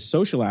found that the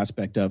social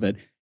aspect of it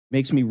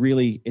makes me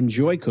really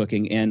enjoy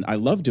cooking. And I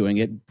love doing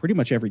it pretty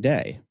much every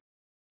day.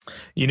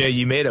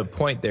 You made a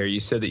point there. You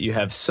said that you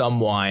have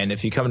some wine.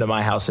 If you come to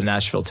my house in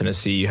Nashville,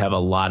 Tennessee, you have a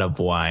lot of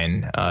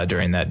wine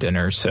during that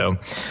dinner. So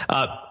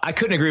I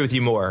couldn't agree with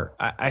you more.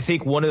 I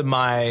think one of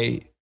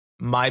my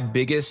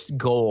biggest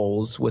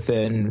goals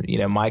within,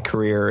 my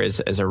career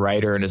as a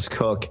writer and as a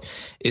cook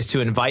is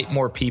to invite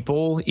more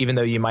people, even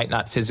though you might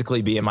not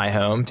physically be in my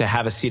home, to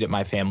have a seat at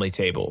my family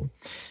table.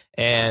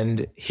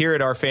 And here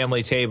at our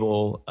family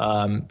table,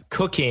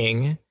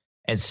 cooking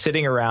and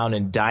sitting around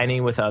and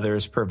dining with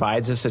others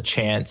provides us a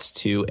chance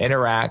to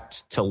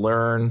interact, to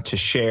learn, to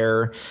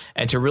share,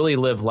 and to really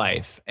live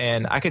life.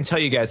 And I can tell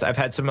you guys, I've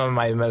had some of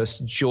my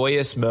most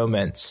joyous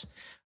moments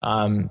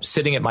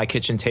sitting at my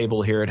kitchen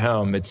table here at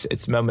home.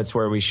 It's moments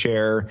where we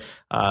share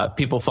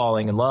people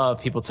falling in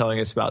love, people telling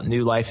us about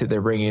new life that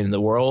they're bringing in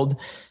the world.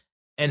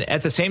 And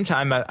at the same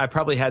time, I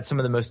probably had some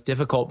of the most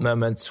difficult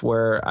moments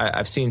where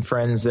I've seen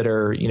friends that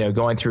are,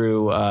 going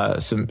through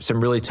some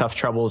really tough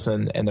troubles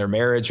in their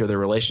marriage or their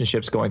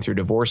relationships, going through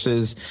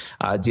divorces,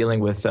 dealing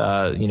with,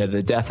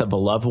 the death of a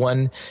loved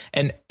one.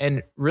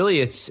 And really,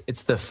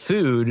 it's the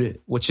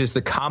food, which is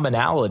the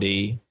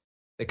commonality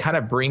that kind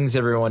of brings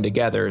everyone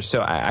together.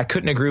 So I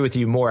couldn't agree with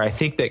you more. I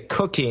think that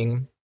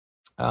cooking,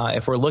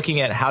 if we're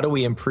looking at how do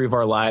we improve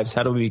our lives,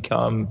 how do we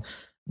become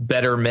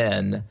better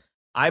men,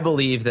 I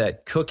believe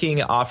that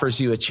cooking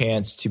offers you a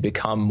chance to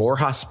become more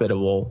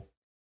hospitable,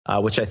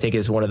 which I think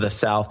is one of the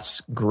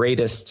South's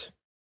greatest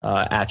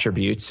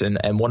attributes. And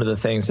one of the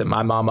things that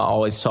my mama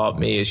always taught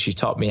me is she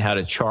taught me how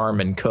to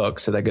charm and cook.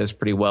 So that goes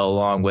pretty well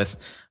along with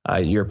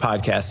your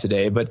podcast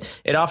today. But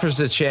it offers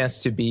a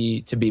chance to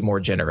be more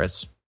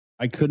generous.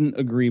 I couldn't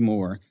agree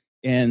more.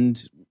 And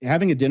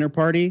having a dinner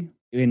party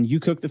and you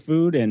cook the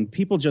food and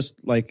people just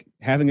like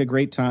having a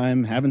great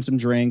time, having some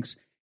drinks.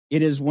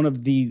 It is one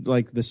of the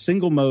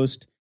single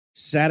most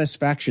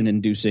satisfaction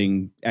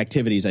inducing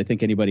activities I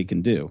think anybody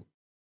can do.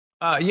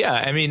 Yeah.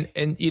 I mean,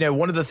 and,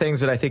 one of the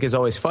things that I think is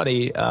always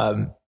funny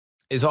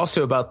is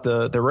also about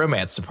the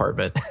romance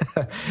department.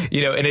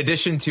 In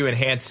addition to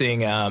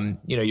enhancing,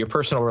 your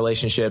personal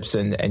relationships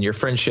and your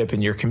friendship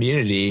and your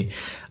community,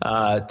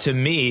 to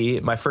me,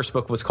 my first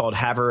book was called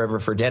Have Her Over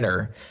for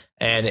Dinner.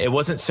 And it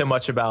wasn't so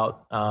much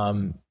about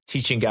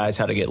teaching guys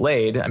how to get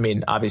laid. I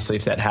mean, obviously,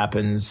 if that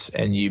happens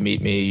and you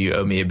meet me, you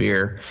owe me a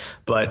beer.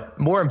 But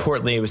more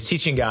importantly, it was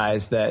teaching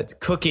guys that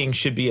cooking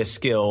should be a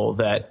skill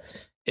that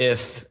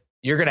if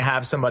you're going to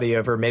have somebody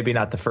over, maybe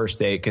not the first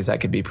date, because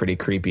that could be pretty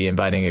creepy,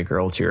 inviting a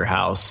girl to your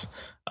house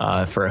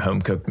for a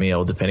home cooked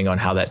meal, depending on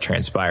how that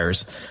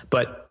transpires.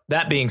 But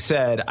that being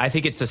said, I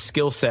think it's a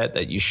skill set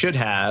that you should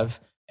have.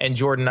 And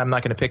Jordan, I'm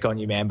not going to pick on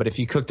you, man, but if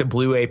you cooked a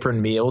Blue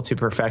Apron meal to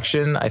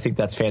perfection, I think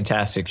that's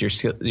fantastic.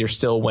 You're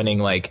still winning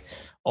like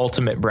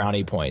ultimate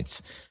brownie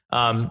points.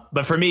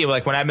 But for me,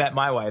 like when I met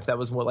my wife, that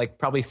was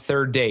probably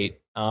third date.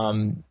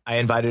 I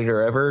invited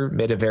her over,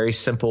 made a very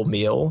simple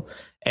meal.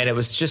 And it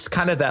was just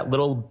kind of that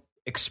little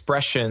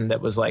expression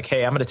that was like,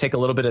 hey, I'm going to take a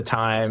little bit of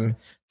time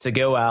to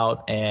go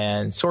out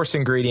and source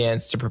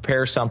ingredients, to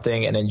prepare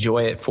something and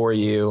enjoy it for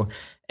you.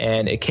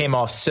 And it came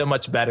off so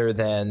much better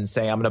than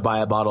saying, I'm going to buy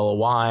a bottle of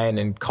wine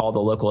and call the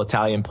local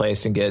Italian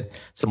place and get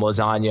some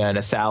lasagna and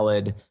a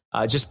salad.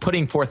 Just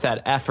putting forth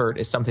that effort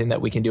is something that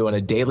we can do on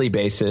a daily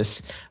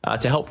basis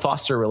to help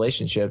foster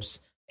relationships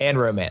and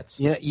romance.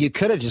 Yeah, you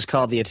could have just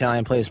called the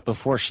Italian place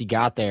before she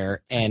got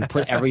there and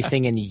put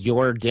everything in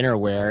your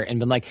dinnerware and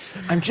been like,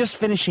 I'm just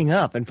finishing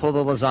up, and pull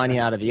the lasagna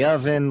out of the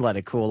oven, let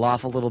it cool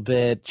off a little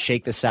bit,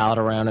 shake the salad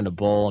around in a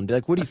bowl, and be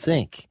like, what do you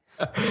think?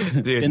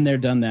 Dude, Been there,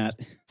 done that.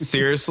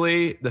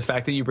 Seriously, the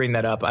fact that you bring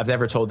that up, I've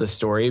never told this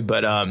story,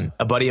 but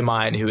a buddy of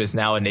mine who is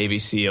now a Navy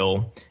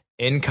SEAL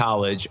in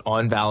college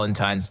on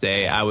Valentine's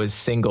Day, I was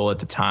single at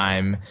the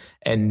time,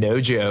 and no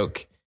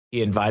joke,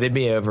 he invited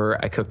me over.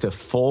 I cooked a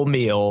full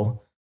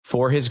meal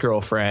for his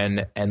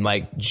girlfriend and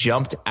like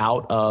jumped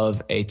out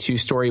of a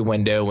 2-story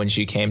window when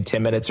she came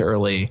 10 minutes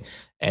early,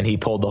 and he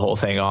pulled the whole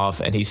thing off.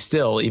 And he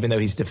still, even though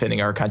he's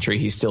defending our country,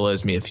 he still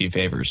owes me a few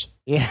favors.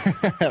 Yeah,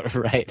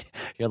 right.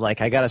 You're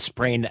like, I got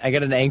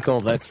an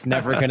ankle that's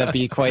never going to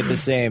be quite the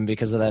same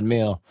because of that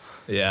meal.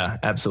 Yeah,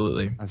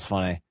 absolutely. That's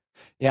funny.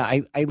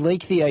 Yeah, I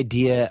like the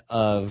idea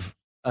of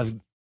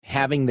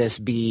having this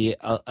be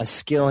a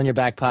skill in your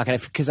back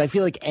pocket, because I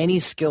feel like any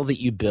skill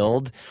that you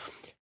build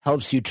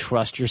helps you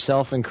trust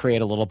yourself and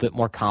create a little bit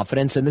more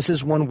confidence. And this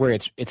is one where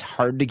it's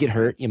hard to get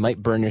hurt. You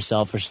might burn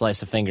yourself or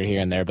slice a finger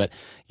here and there, but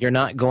you're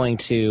not going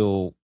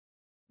to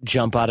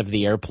jump out of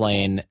the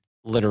airplane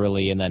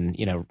literally and then,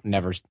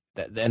 never.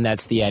 And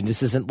that's the end.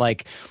 This isn't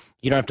like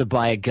you don't have to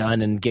buy a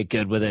gun and get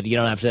good with it. You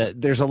don't have to.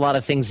 There's a lot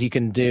of things you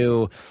can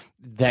do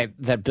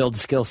that build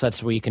skill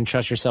sets where you can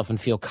trust yourself and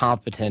feel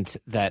competent,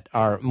 that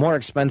are more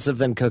expensive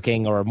than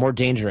cooking or more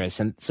dangerous.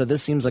 And so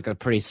this seems like a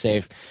pretty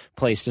safe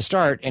place to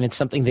start. And it's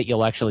something that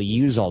you'll actually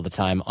use all the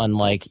time,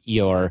 unlike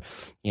your,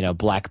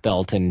 black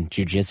belt in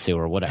jiu-jitsu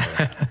or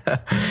whatever.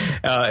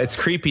 It's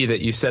creepy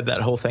that you said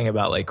that whole thing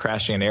about like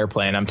crashing an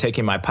airplane. I'm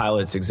taking my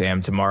pilot's exam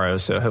tomorrow,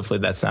 so hopefully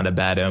that's not a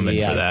bad omen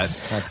for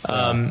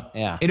that.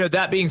 Yeah.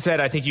 That being said,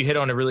 I think you hit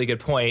on a really good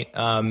point.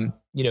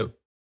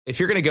 If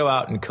you're going to go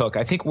out and cook,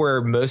 I think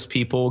where most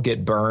people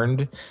get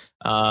burned,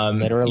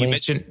 literally. You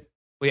mentioned,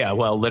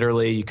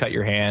 literally, you cut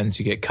your hands,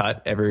 you get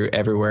cut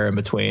everywhere in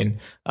between.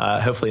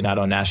 Hopefully not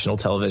on national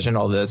television,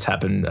 although that's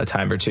happened a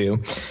time or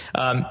two.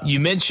 You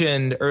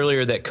mentioned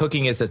earlier that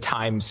cooking is a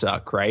time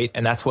suck, right?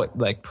 And that's what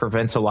like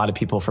prevents a lot of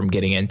people from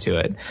getting into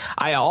it.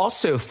 I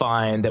also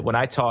find that when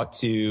I talk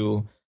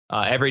to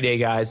everyday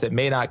guys that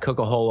may not cook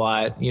a whole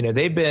lot,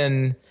 they've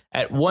been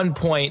at one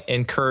point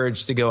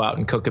encouraged to go out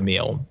and cook a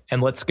meal.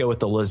 And let's go with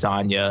the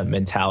lasagna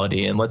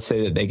mentality. And let's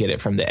say that they get it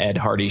from the Ed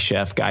Hardy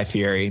chef, Guy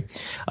Fieri.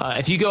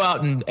 If you go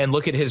out and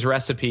look at his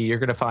recipe, you're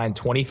going to find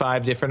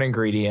 25 different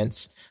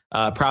ingredients,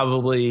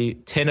 probably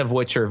 10 of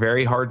which are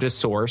very hard to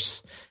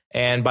source.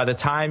 And by the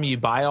time you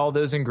buy all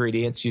those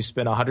ingredients, you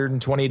spend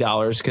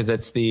 $120 because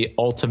it's the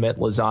ultimate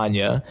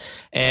lasagna.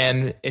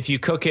 And if you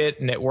cook it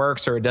and it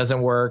works or it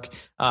doesn't work,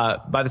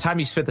 by the time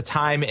you spend the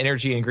time,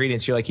 energy,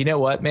 ingredients, you're like, you know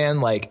what,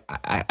 man, like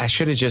I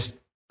should have just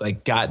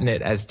like gotten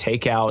it as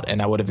takeout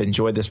and I would have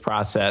enjoyed this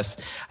process.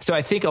 So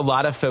I think a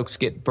lot of folks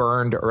get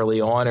burned early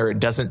on, or it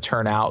doesn't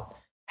turn out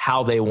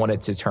how they want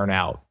it to turn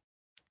out.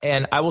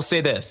 And I will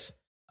say this,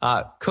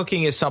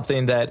 cooking is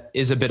something that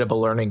is a bit of a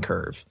learning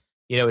curve.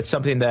 It's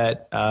something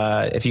that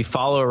if you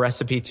follow a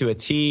recipe to a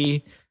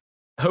T,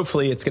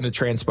 hopefully it's going to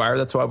transpire.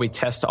 That's why we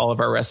test all of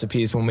our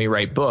recipes when we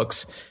write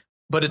books.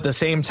 But at the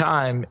same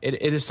time, it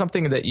is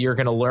something that you're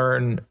going to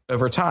learn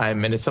over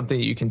time, and it's something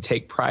that you can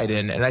take pride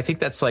in. And I think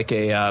that's like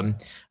a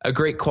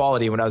great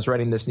quality. When I was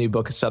writing this new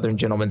book, A Southern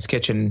Gentleman's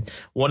Kitchen,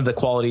 one of the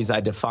qualities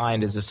I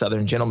defined as a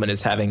Southern gentleman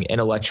is having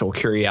intellectual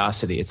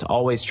curiosity. It's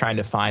always trying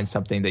to find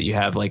something that you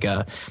have like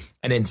an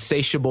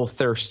insatiable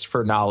thirst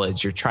for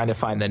knowledge. You're trying to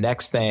find the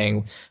next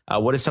thing.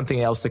 What is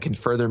something else that can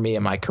further me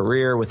in my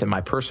career, within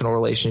my personal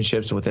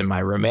relationships, within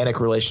my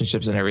romantic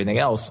relationships, and everything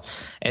else.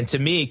 And to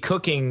me,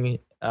 cooking,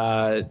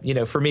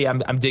 for me,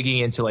 I'm digging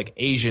into like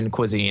Asian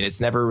cuisine. It's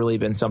never really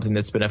been something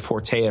that's been a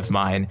forte of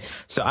mine.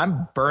 So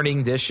I'm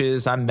burning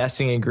dishes. I'm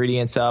messing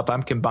ingredients up.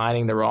 I'm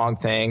combining the wrong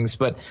things.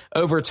 But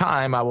over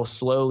time, I will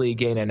slowly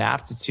gain an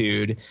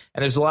aptitude.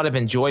 And there's a lot of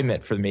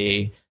enjoyment for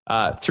me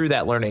through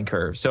that learning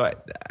curve. So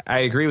I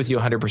agree with you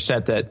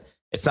 100% that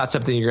it's not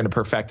something you're going to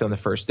perfect on the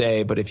first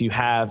day. But if you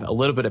have a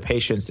little bit of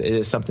patience, it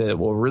is something that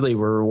will really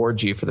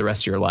reward you for the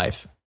rest of your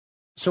life.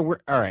 So we're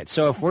all right.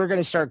 So if we're going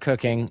to start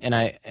cooking, and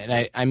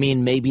I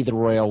mean maybe the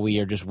royal we,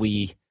 or just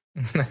we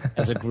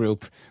as a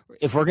group,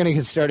 if we're going to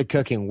get started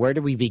cooking, where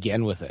do we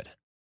begin with it?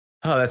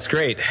 Oh, that's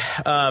great.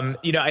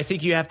 I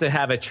think you have to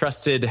have a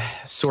trusted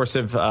source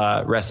of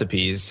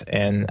recipes,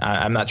 and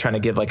I'm not trying to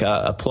give like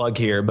a plug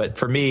here, but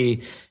for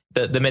me,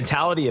 the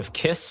mentality of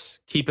KISS,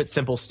 keep it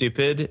simple,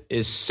 stupid,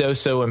 is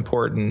so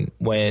important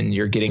when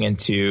you're getting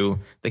into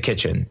the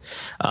kitchen.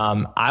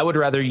 I would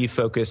rather you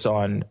focus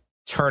on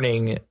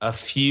turning a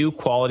few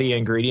quality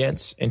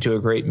ingredients into a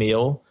great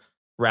meal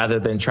rather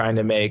than trying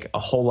to make a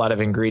whole lot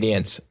of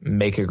ingredients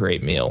make a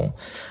great meal.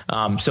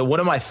 So one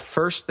of my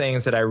first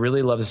things that I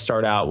really love to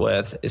start out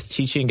with is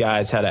teaching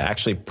guys how to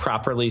actually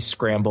properly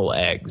scramble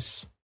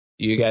eggs.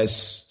 Do you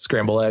guys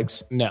scramble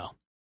eggs? No.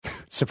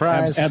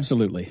 Surprise.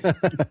 Absolutely.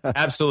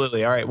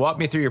 Absolutely. All right. Walk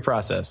me through your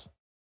process.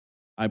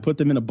 I put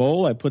them in a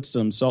bowl. I put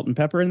some salt and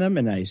pepper in them,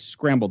 and I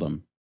scramble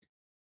them.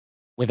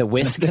 With a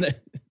whisk?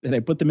 Then I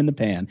put them in the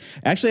pan.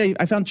 Actually,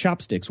 I found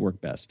chopsticks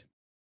work best.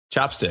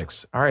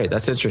 Chopsticks. All right.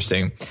 That's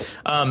interesting.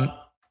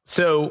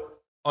 So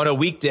on a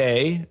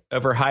weekday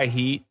over high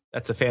heat,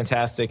 that's a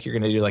fantastic. You're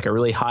going to do like a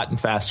really hot and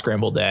fast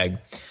scrambled egg.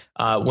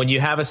 When you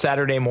have a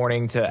Saturday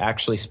morning to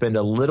actually spend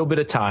a little bit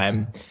of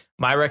time,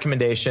 my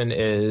recommendation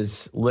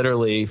is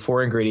literally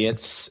 4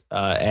 ingredients,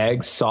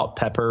 eggs, salt,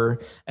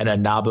 pepper, and a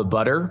knob of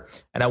butter.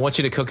 And I want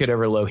you to cook it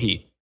over low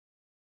heat.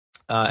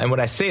 And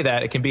when I say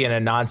that, it can be in a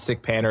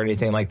nonstick pan or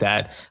anything like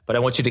that, but I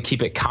want you to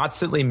keep it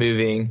constantly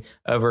moving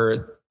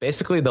over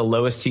basically the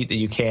lowest heat that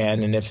you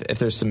can. And if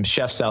there's some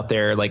chefs out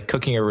there like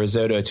cooking a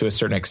risotto to a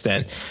certain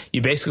extent,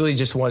 you basically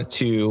just want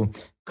to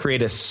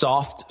create a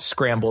soft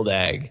scrambled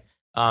egg.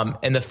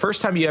 And the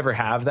first time you ever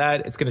have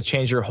that, it's going to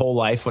change your whole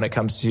life when it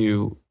comes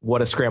to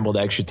what a scrambled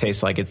egg should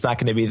taste like. It's not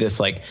going to be this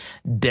like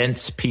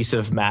dense piece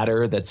of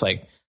matter that's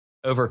like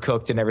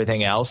overcooked and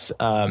everything else.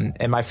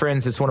 And my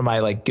friends, it's one of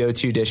my like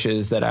go-to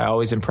dishes that I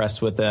always impressed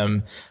with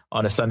them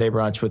on a Sunday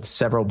brunch with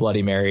several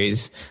Bloody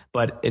Marys.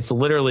 But it's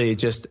literally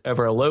just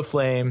over a low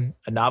flame,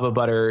 a knob of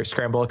butter,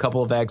 scramble a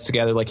couple of eggs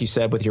together, like you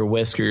said, with your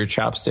whisk or your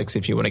chopsticks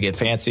if you want to get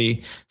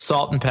fancy,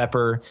 salt and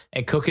pepper,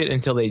 and cook it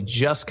until they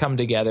just come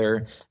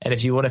together. And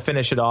if you want to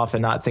finish it off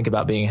and not think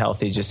about being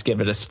healthy, just give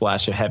it a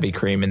splash of heavy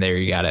cream and there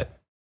you got it.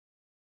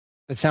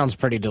 It sounds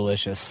pretty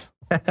delicious.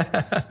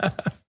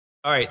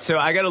 All right, so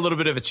I got a little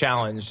bit of a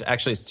challenge.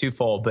 Actually, it's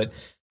twofold. But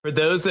for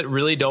those that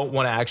really don't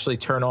want to actually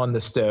turn on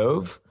the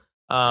stove,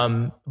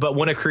 but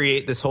want to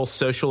create this whole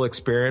social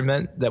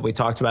experiment that we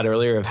talked about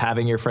earlier of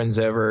having your friends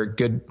over,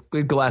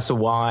 good glass of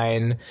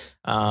wine,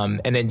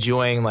 and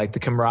enjoying like the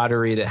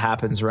camaraderie that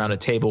happens around a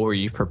table where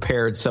you've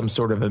prepared some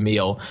sort of a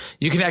meal.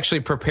 You can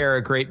actually prepare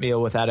a great meal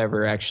without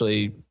ever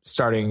actually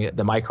starting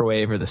the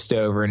microwave or the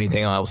stove or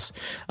anything else.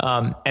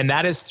 And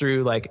that is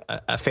through like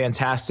a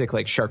fantastic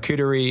like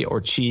charcuterie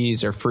or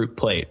cheese or fruit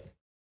plate.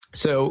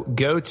 So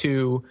go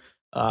to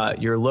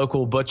your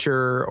local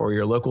butcher or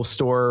your local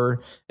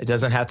store. It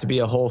doesn't have to be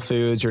a Whole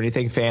Foods or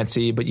anything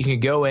fancy, but you can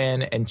go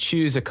in and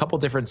choose a couple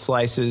different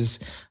slices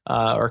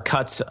or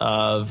cuts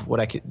of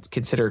what I could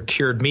consider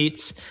cured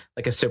meats,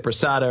 like a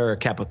sopressata or a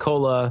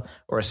capicola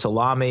or a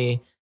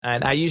salami.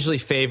 And I usually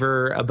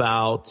favor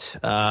about,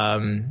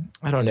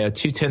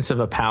 0.2 of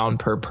a pound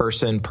per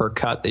person per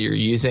cut that you're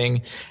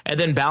using, and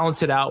then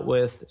balance it out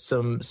with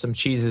some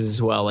cheeses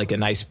as well, like a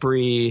nice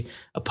brie,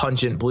 a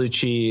pungent blue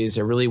cheese,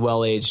 a really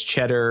well-aged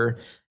cheddar,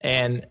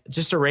 and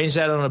just arrange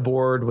that on a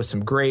board with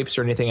some grapes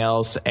or anything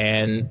else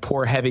and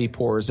pour heavy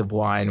pours of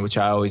wine, which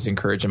I always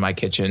encourage in my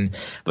kitchen.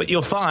 But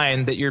you'll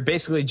find that you're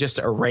basically just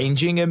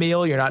arranging a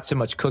meal. You're not so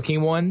much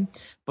cooking one,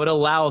 but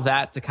allow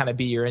that to kind of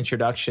be your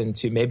introduction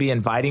to maybe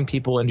inviting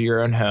people into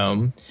your own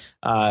home.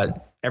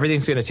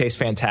 Everything's going to taste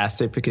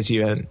fantastic because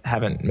you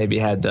haven't maybe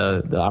had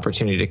the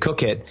opportunity to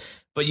cook it,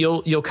 but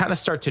you'll kind of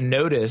start to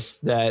notice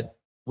that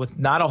with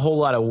not a whole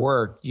lot of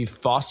work, you've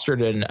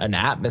fostered an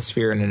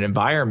atmosphere and an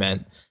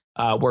environment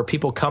where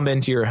people come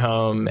into your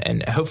home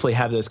and hopefully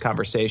have those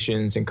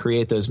conversations and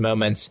create those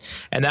moments.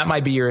 And that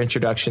might be your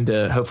introduction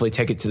to hopefully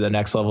take it to the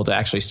next level to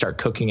actually start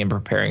cooking and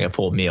preparing a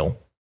full meal.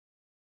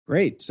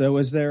 Great. So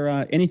is there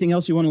anything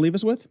else you want to leave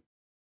us with?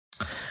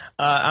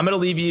 I'm going to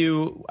leave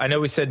you. I know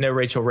we said no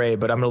Rachel Ray,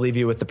 but I'm going to leave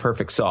you with the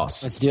perfect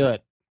sauce. Let's do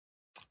it.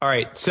 All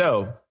right.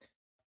 So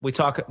we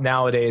talk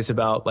nowadays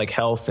about like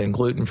health and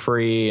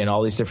gluten-free and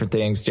all these different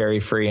things,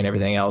 dairy-free and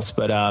everything else.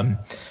 But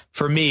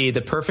for me,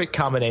 the perfect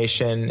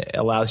combination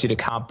allows you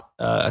to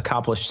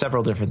accomplish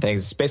several different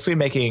things. It's basically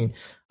making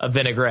a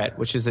vinaigrette,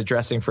 which is a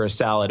dressing for a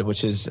salad,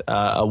 which is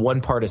a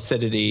 1 part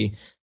acidity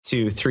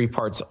to 3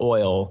 parts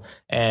oil.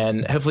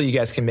 And hopefully you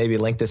guys can maybe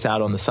link this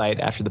out on the site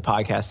after the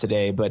podcast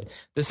today. But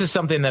this is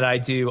something that I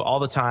do all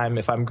the time.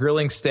 If I'm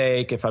grilling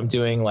steak, if I'm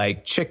doing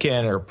like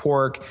chicken or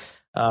pork,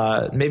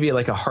 maybe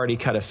like a hearty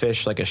cut of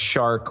fish, like a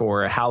shark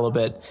or a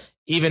halibut,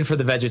 even for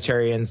the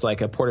vegetarians,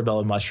 like a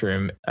portobello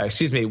mushroom,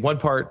 1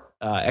 part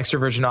extra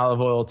virgin olive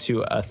oil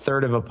to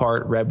 1/3 of a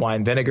part red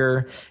wine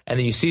vinegar. And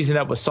then you season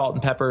up with salt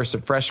and pepper,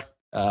 some fresh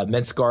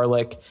minced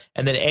garlic,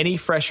 and then any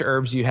fresh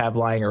herbs you have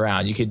lying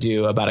around. You could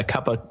do about a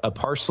cup of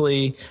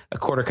parsley, a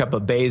 1/4 cup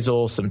of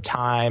basil, some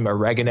thyme,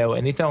 oregano,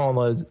 anything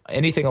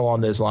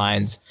along those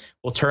lines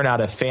will turn out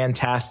a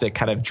fantastic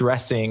kind of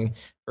dressing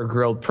for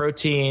grilled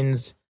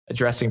proteins, a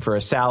dressing for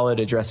a salad,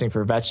 a dressing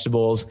for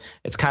vegetables.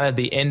 It's kind of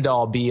the end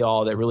all be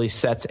all that really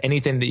sets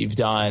anything that you've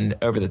done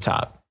over the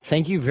top.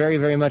 Thank you very,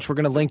 very much. We're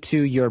going to link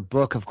to your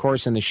book, of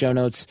course, in the show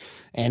notes,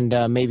 and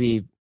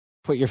maybe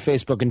put your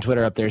Facebook and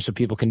Twitter up there so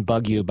people can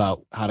bug you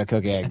about how to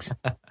cook eggs.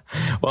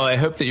 Well, I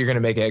hope that you're going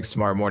to make eggs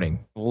tomorrow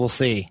morning. We'll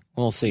see.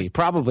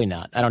 Probably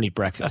not. I don't eat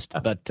breakfast,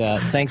 but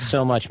thanks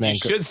so much, man. You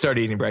should start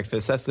eating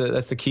breakfast. That's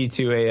the key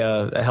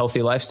to a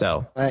healthy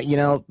lifestyle.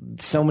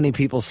 So many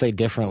people say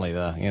differently,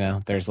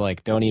 though. There's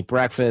like, don't eat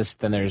breakfast.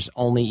 Then there's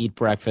only eat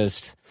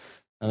breakfast.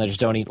 and they just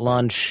don't eat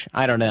lunch.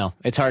 I don't know.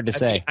 It's hard to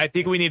say. I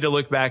think we need to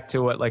look back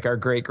to what like our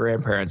great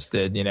grandparents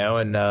did,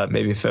 and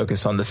maybe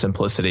focus on the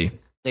simplicity.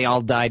 They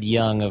all died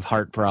young of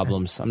heart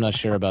problems. I'm not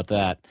sure about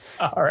that.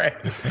 All right.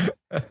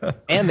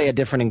 And they had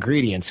different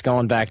ingredients.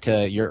 Going back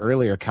to your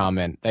earlier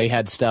comment, they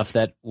had stuff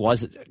that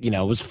was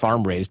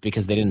farm raised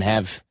because they didn't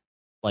have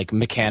like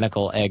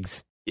mechanical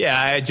eggs. Yeah,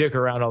 I joke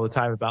around all the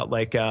time about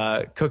like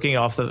cooking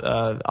off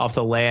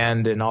the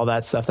land and all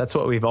that stuff. That's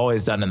what we've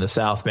always done in the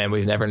South, man.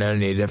 We've never known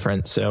any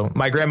different. So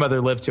my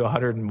grandmother lived to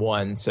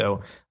 101,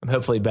 so I'm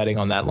hopefully betting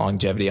on that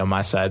longevity on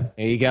my side.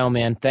 There you go,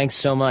 man. Thanks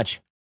so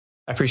much.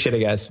 I appreciate it,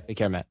 guys. Take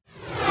care, Matt.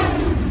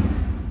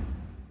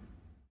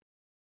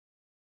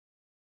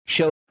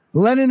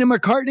 Lennon and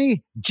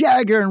McCartney,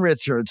 Jagger and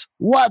Richards,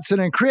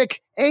 Watson and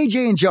Crick,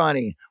 AJ and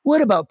Johnny.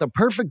 What about the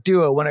perfect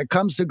duo when it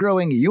comes to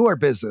growing your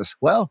business?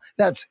 Well,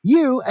 that's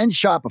you and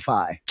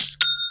Shopify.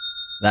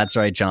 That's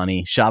right,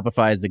 Johnny.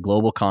 Shopify is the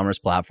global commerce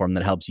platform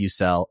that helps you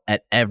sell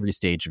at every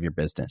stage of your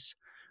business.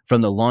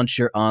 From the launch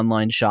your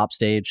online shop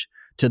stage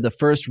to the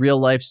first real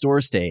life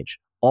store stage,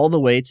 all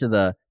the way to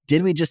the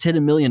did we just hit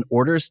 1 million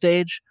orders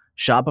stage?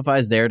 Shopify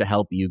is there to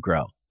help you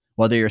grow.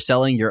 Whether you're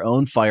selling your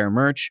own fire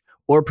merch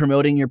or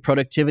promoting your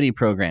productivity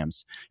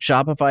programs,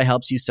 Shopify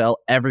helps you sell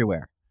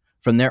everywhere.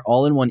 From their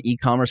all-in-one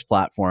e-commerce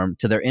platform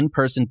to their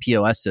in-person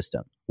POS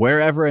system,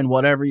 wherever and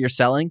whatever you're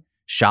selling,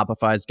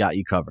 Shopify's got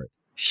you covered.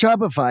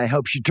 Shopify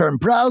helps you turn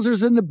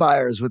browsers into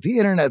buyers with the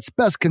internet's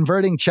best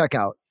converting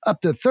checkout,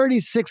 up to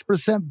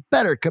 36%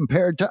 better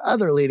compared to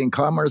other leading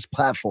commerce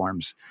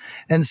platforms.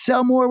 And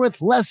sell more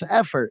with less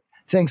effort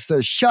thanks to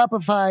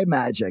Shopify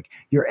Magic,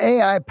 your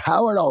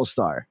AI-powered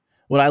all-star.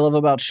 What I love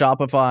about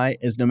Shopify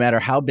is no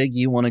matter how big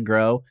you want to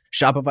grow,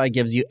 Shopify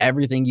gives you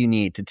everything you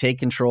need to take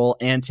control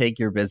and take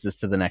your business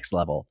to the next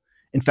level.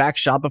 In fact,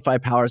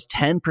 Shopify powers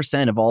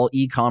 10% of all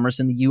e-commerce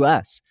in the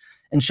U.S.,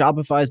 and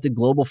Shopify is the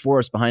global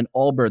force behind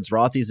Allbirds,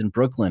 Rothy's, and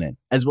Brooklinen,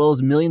 as well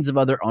as millions of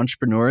other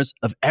entrepreneurs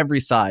of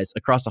every size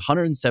across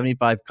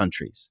 175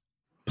 countries.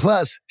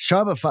 Plus,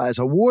 Shopify's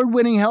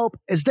award-winning help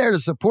is there to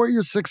support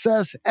your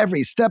success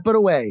every step of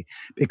the way,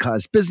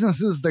 because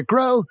businesses that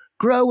grow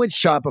with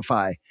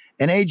Shopify.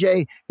 And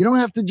AJ, you don't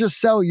have to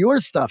just sell your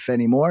stuff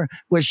anymore.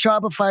 With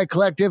Shopify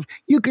Collective,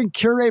 you can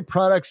curate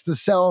products to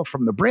sell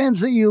from the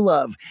brands that you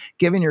love,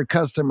 giving your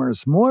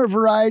customers more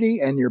variety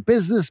and your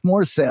business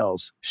more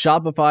sales.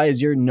 Shopify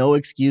is your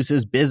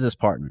no-excuses business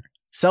partner.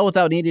 Sell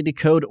without needing to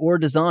code or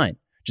design.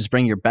 Just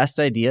bring your best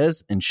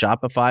ideas, and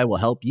Shopify will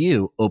help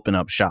you open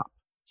up shop.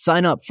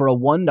 Sign up for a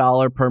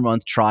 $1 per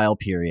month trial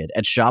period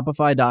at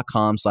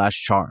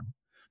shopify.com/charm.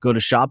 Go to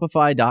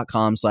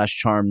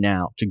shopify.com/charm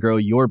now to grow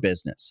your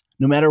business,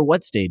 no matter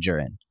what stage you're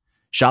in.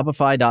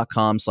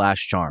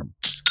 Shopify.com/charm.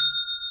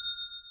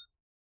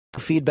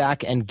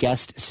 Feedback and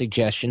guest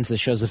suggestions. The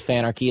show's a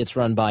Fanarchy. It's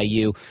run by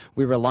you.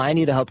 We rely on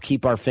you to help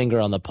keep our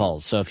finger on the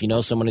pulse. So if you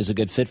know someone who's a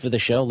good fit for the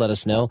show, let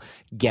us know.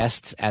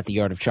 Guests at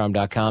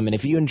theartofcharm.com. And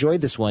if you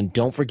enjoyed this one,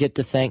 don't forget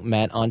to thank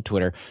Matt on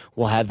Twitter.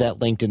 We'll have that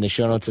linked in the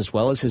show notes, as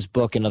well as his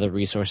book and other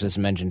resources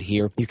mentioned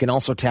here. You can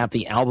also tap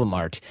the album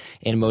art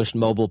in most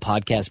mobile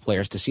podcast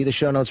players to see the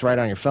show notes right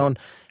on your phone.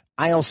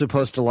 I also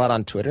post a lot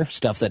on Twitter,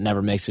 stuff that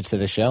never makes it to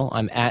the show.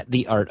 I'm at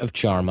The Art of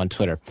Charm on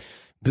Twitter.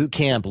 Boot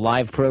camp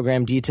live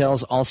program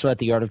details also at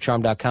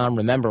theartofcharm.com.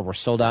 Remember, we're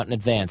sold out in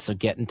advance, so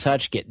get in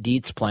touch, get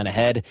deets, plan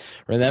ahead.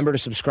 Remember to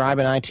subscribe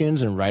in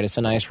iTunes and write us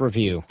a nice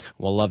review.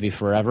 We'll love you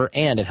forever,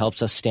 and it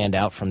helps us stand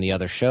out from the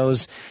other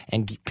shows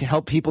and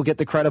help people get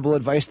the credible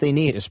advice they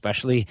need,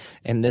 especially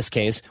in this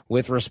case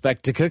with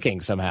respect to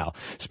cooking somehow.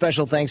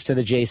 Special thanks to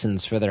the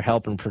Jasons for their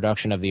help in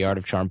production of the Art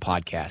of Charm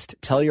podcast.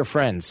 Tell your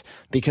friends,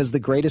 because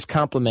the greatest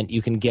compliment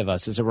you can give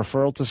us is a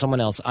referral to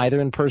someone else, either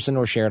in person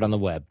or shared on the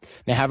web.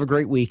 Now have a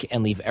great week,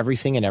 and leave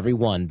everything and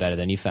everyone better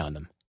than you found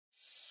them.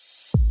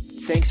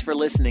 Thanks for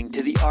listening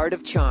to The Art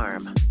of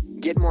Charm.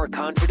 Get more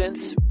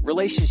confidence,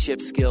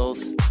 relationship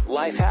skills,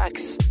 life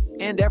hacks,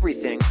 and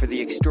everything for the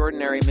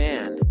extraordinary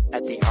man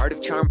at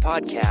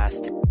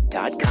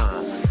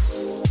theartofcharmpodcast.com.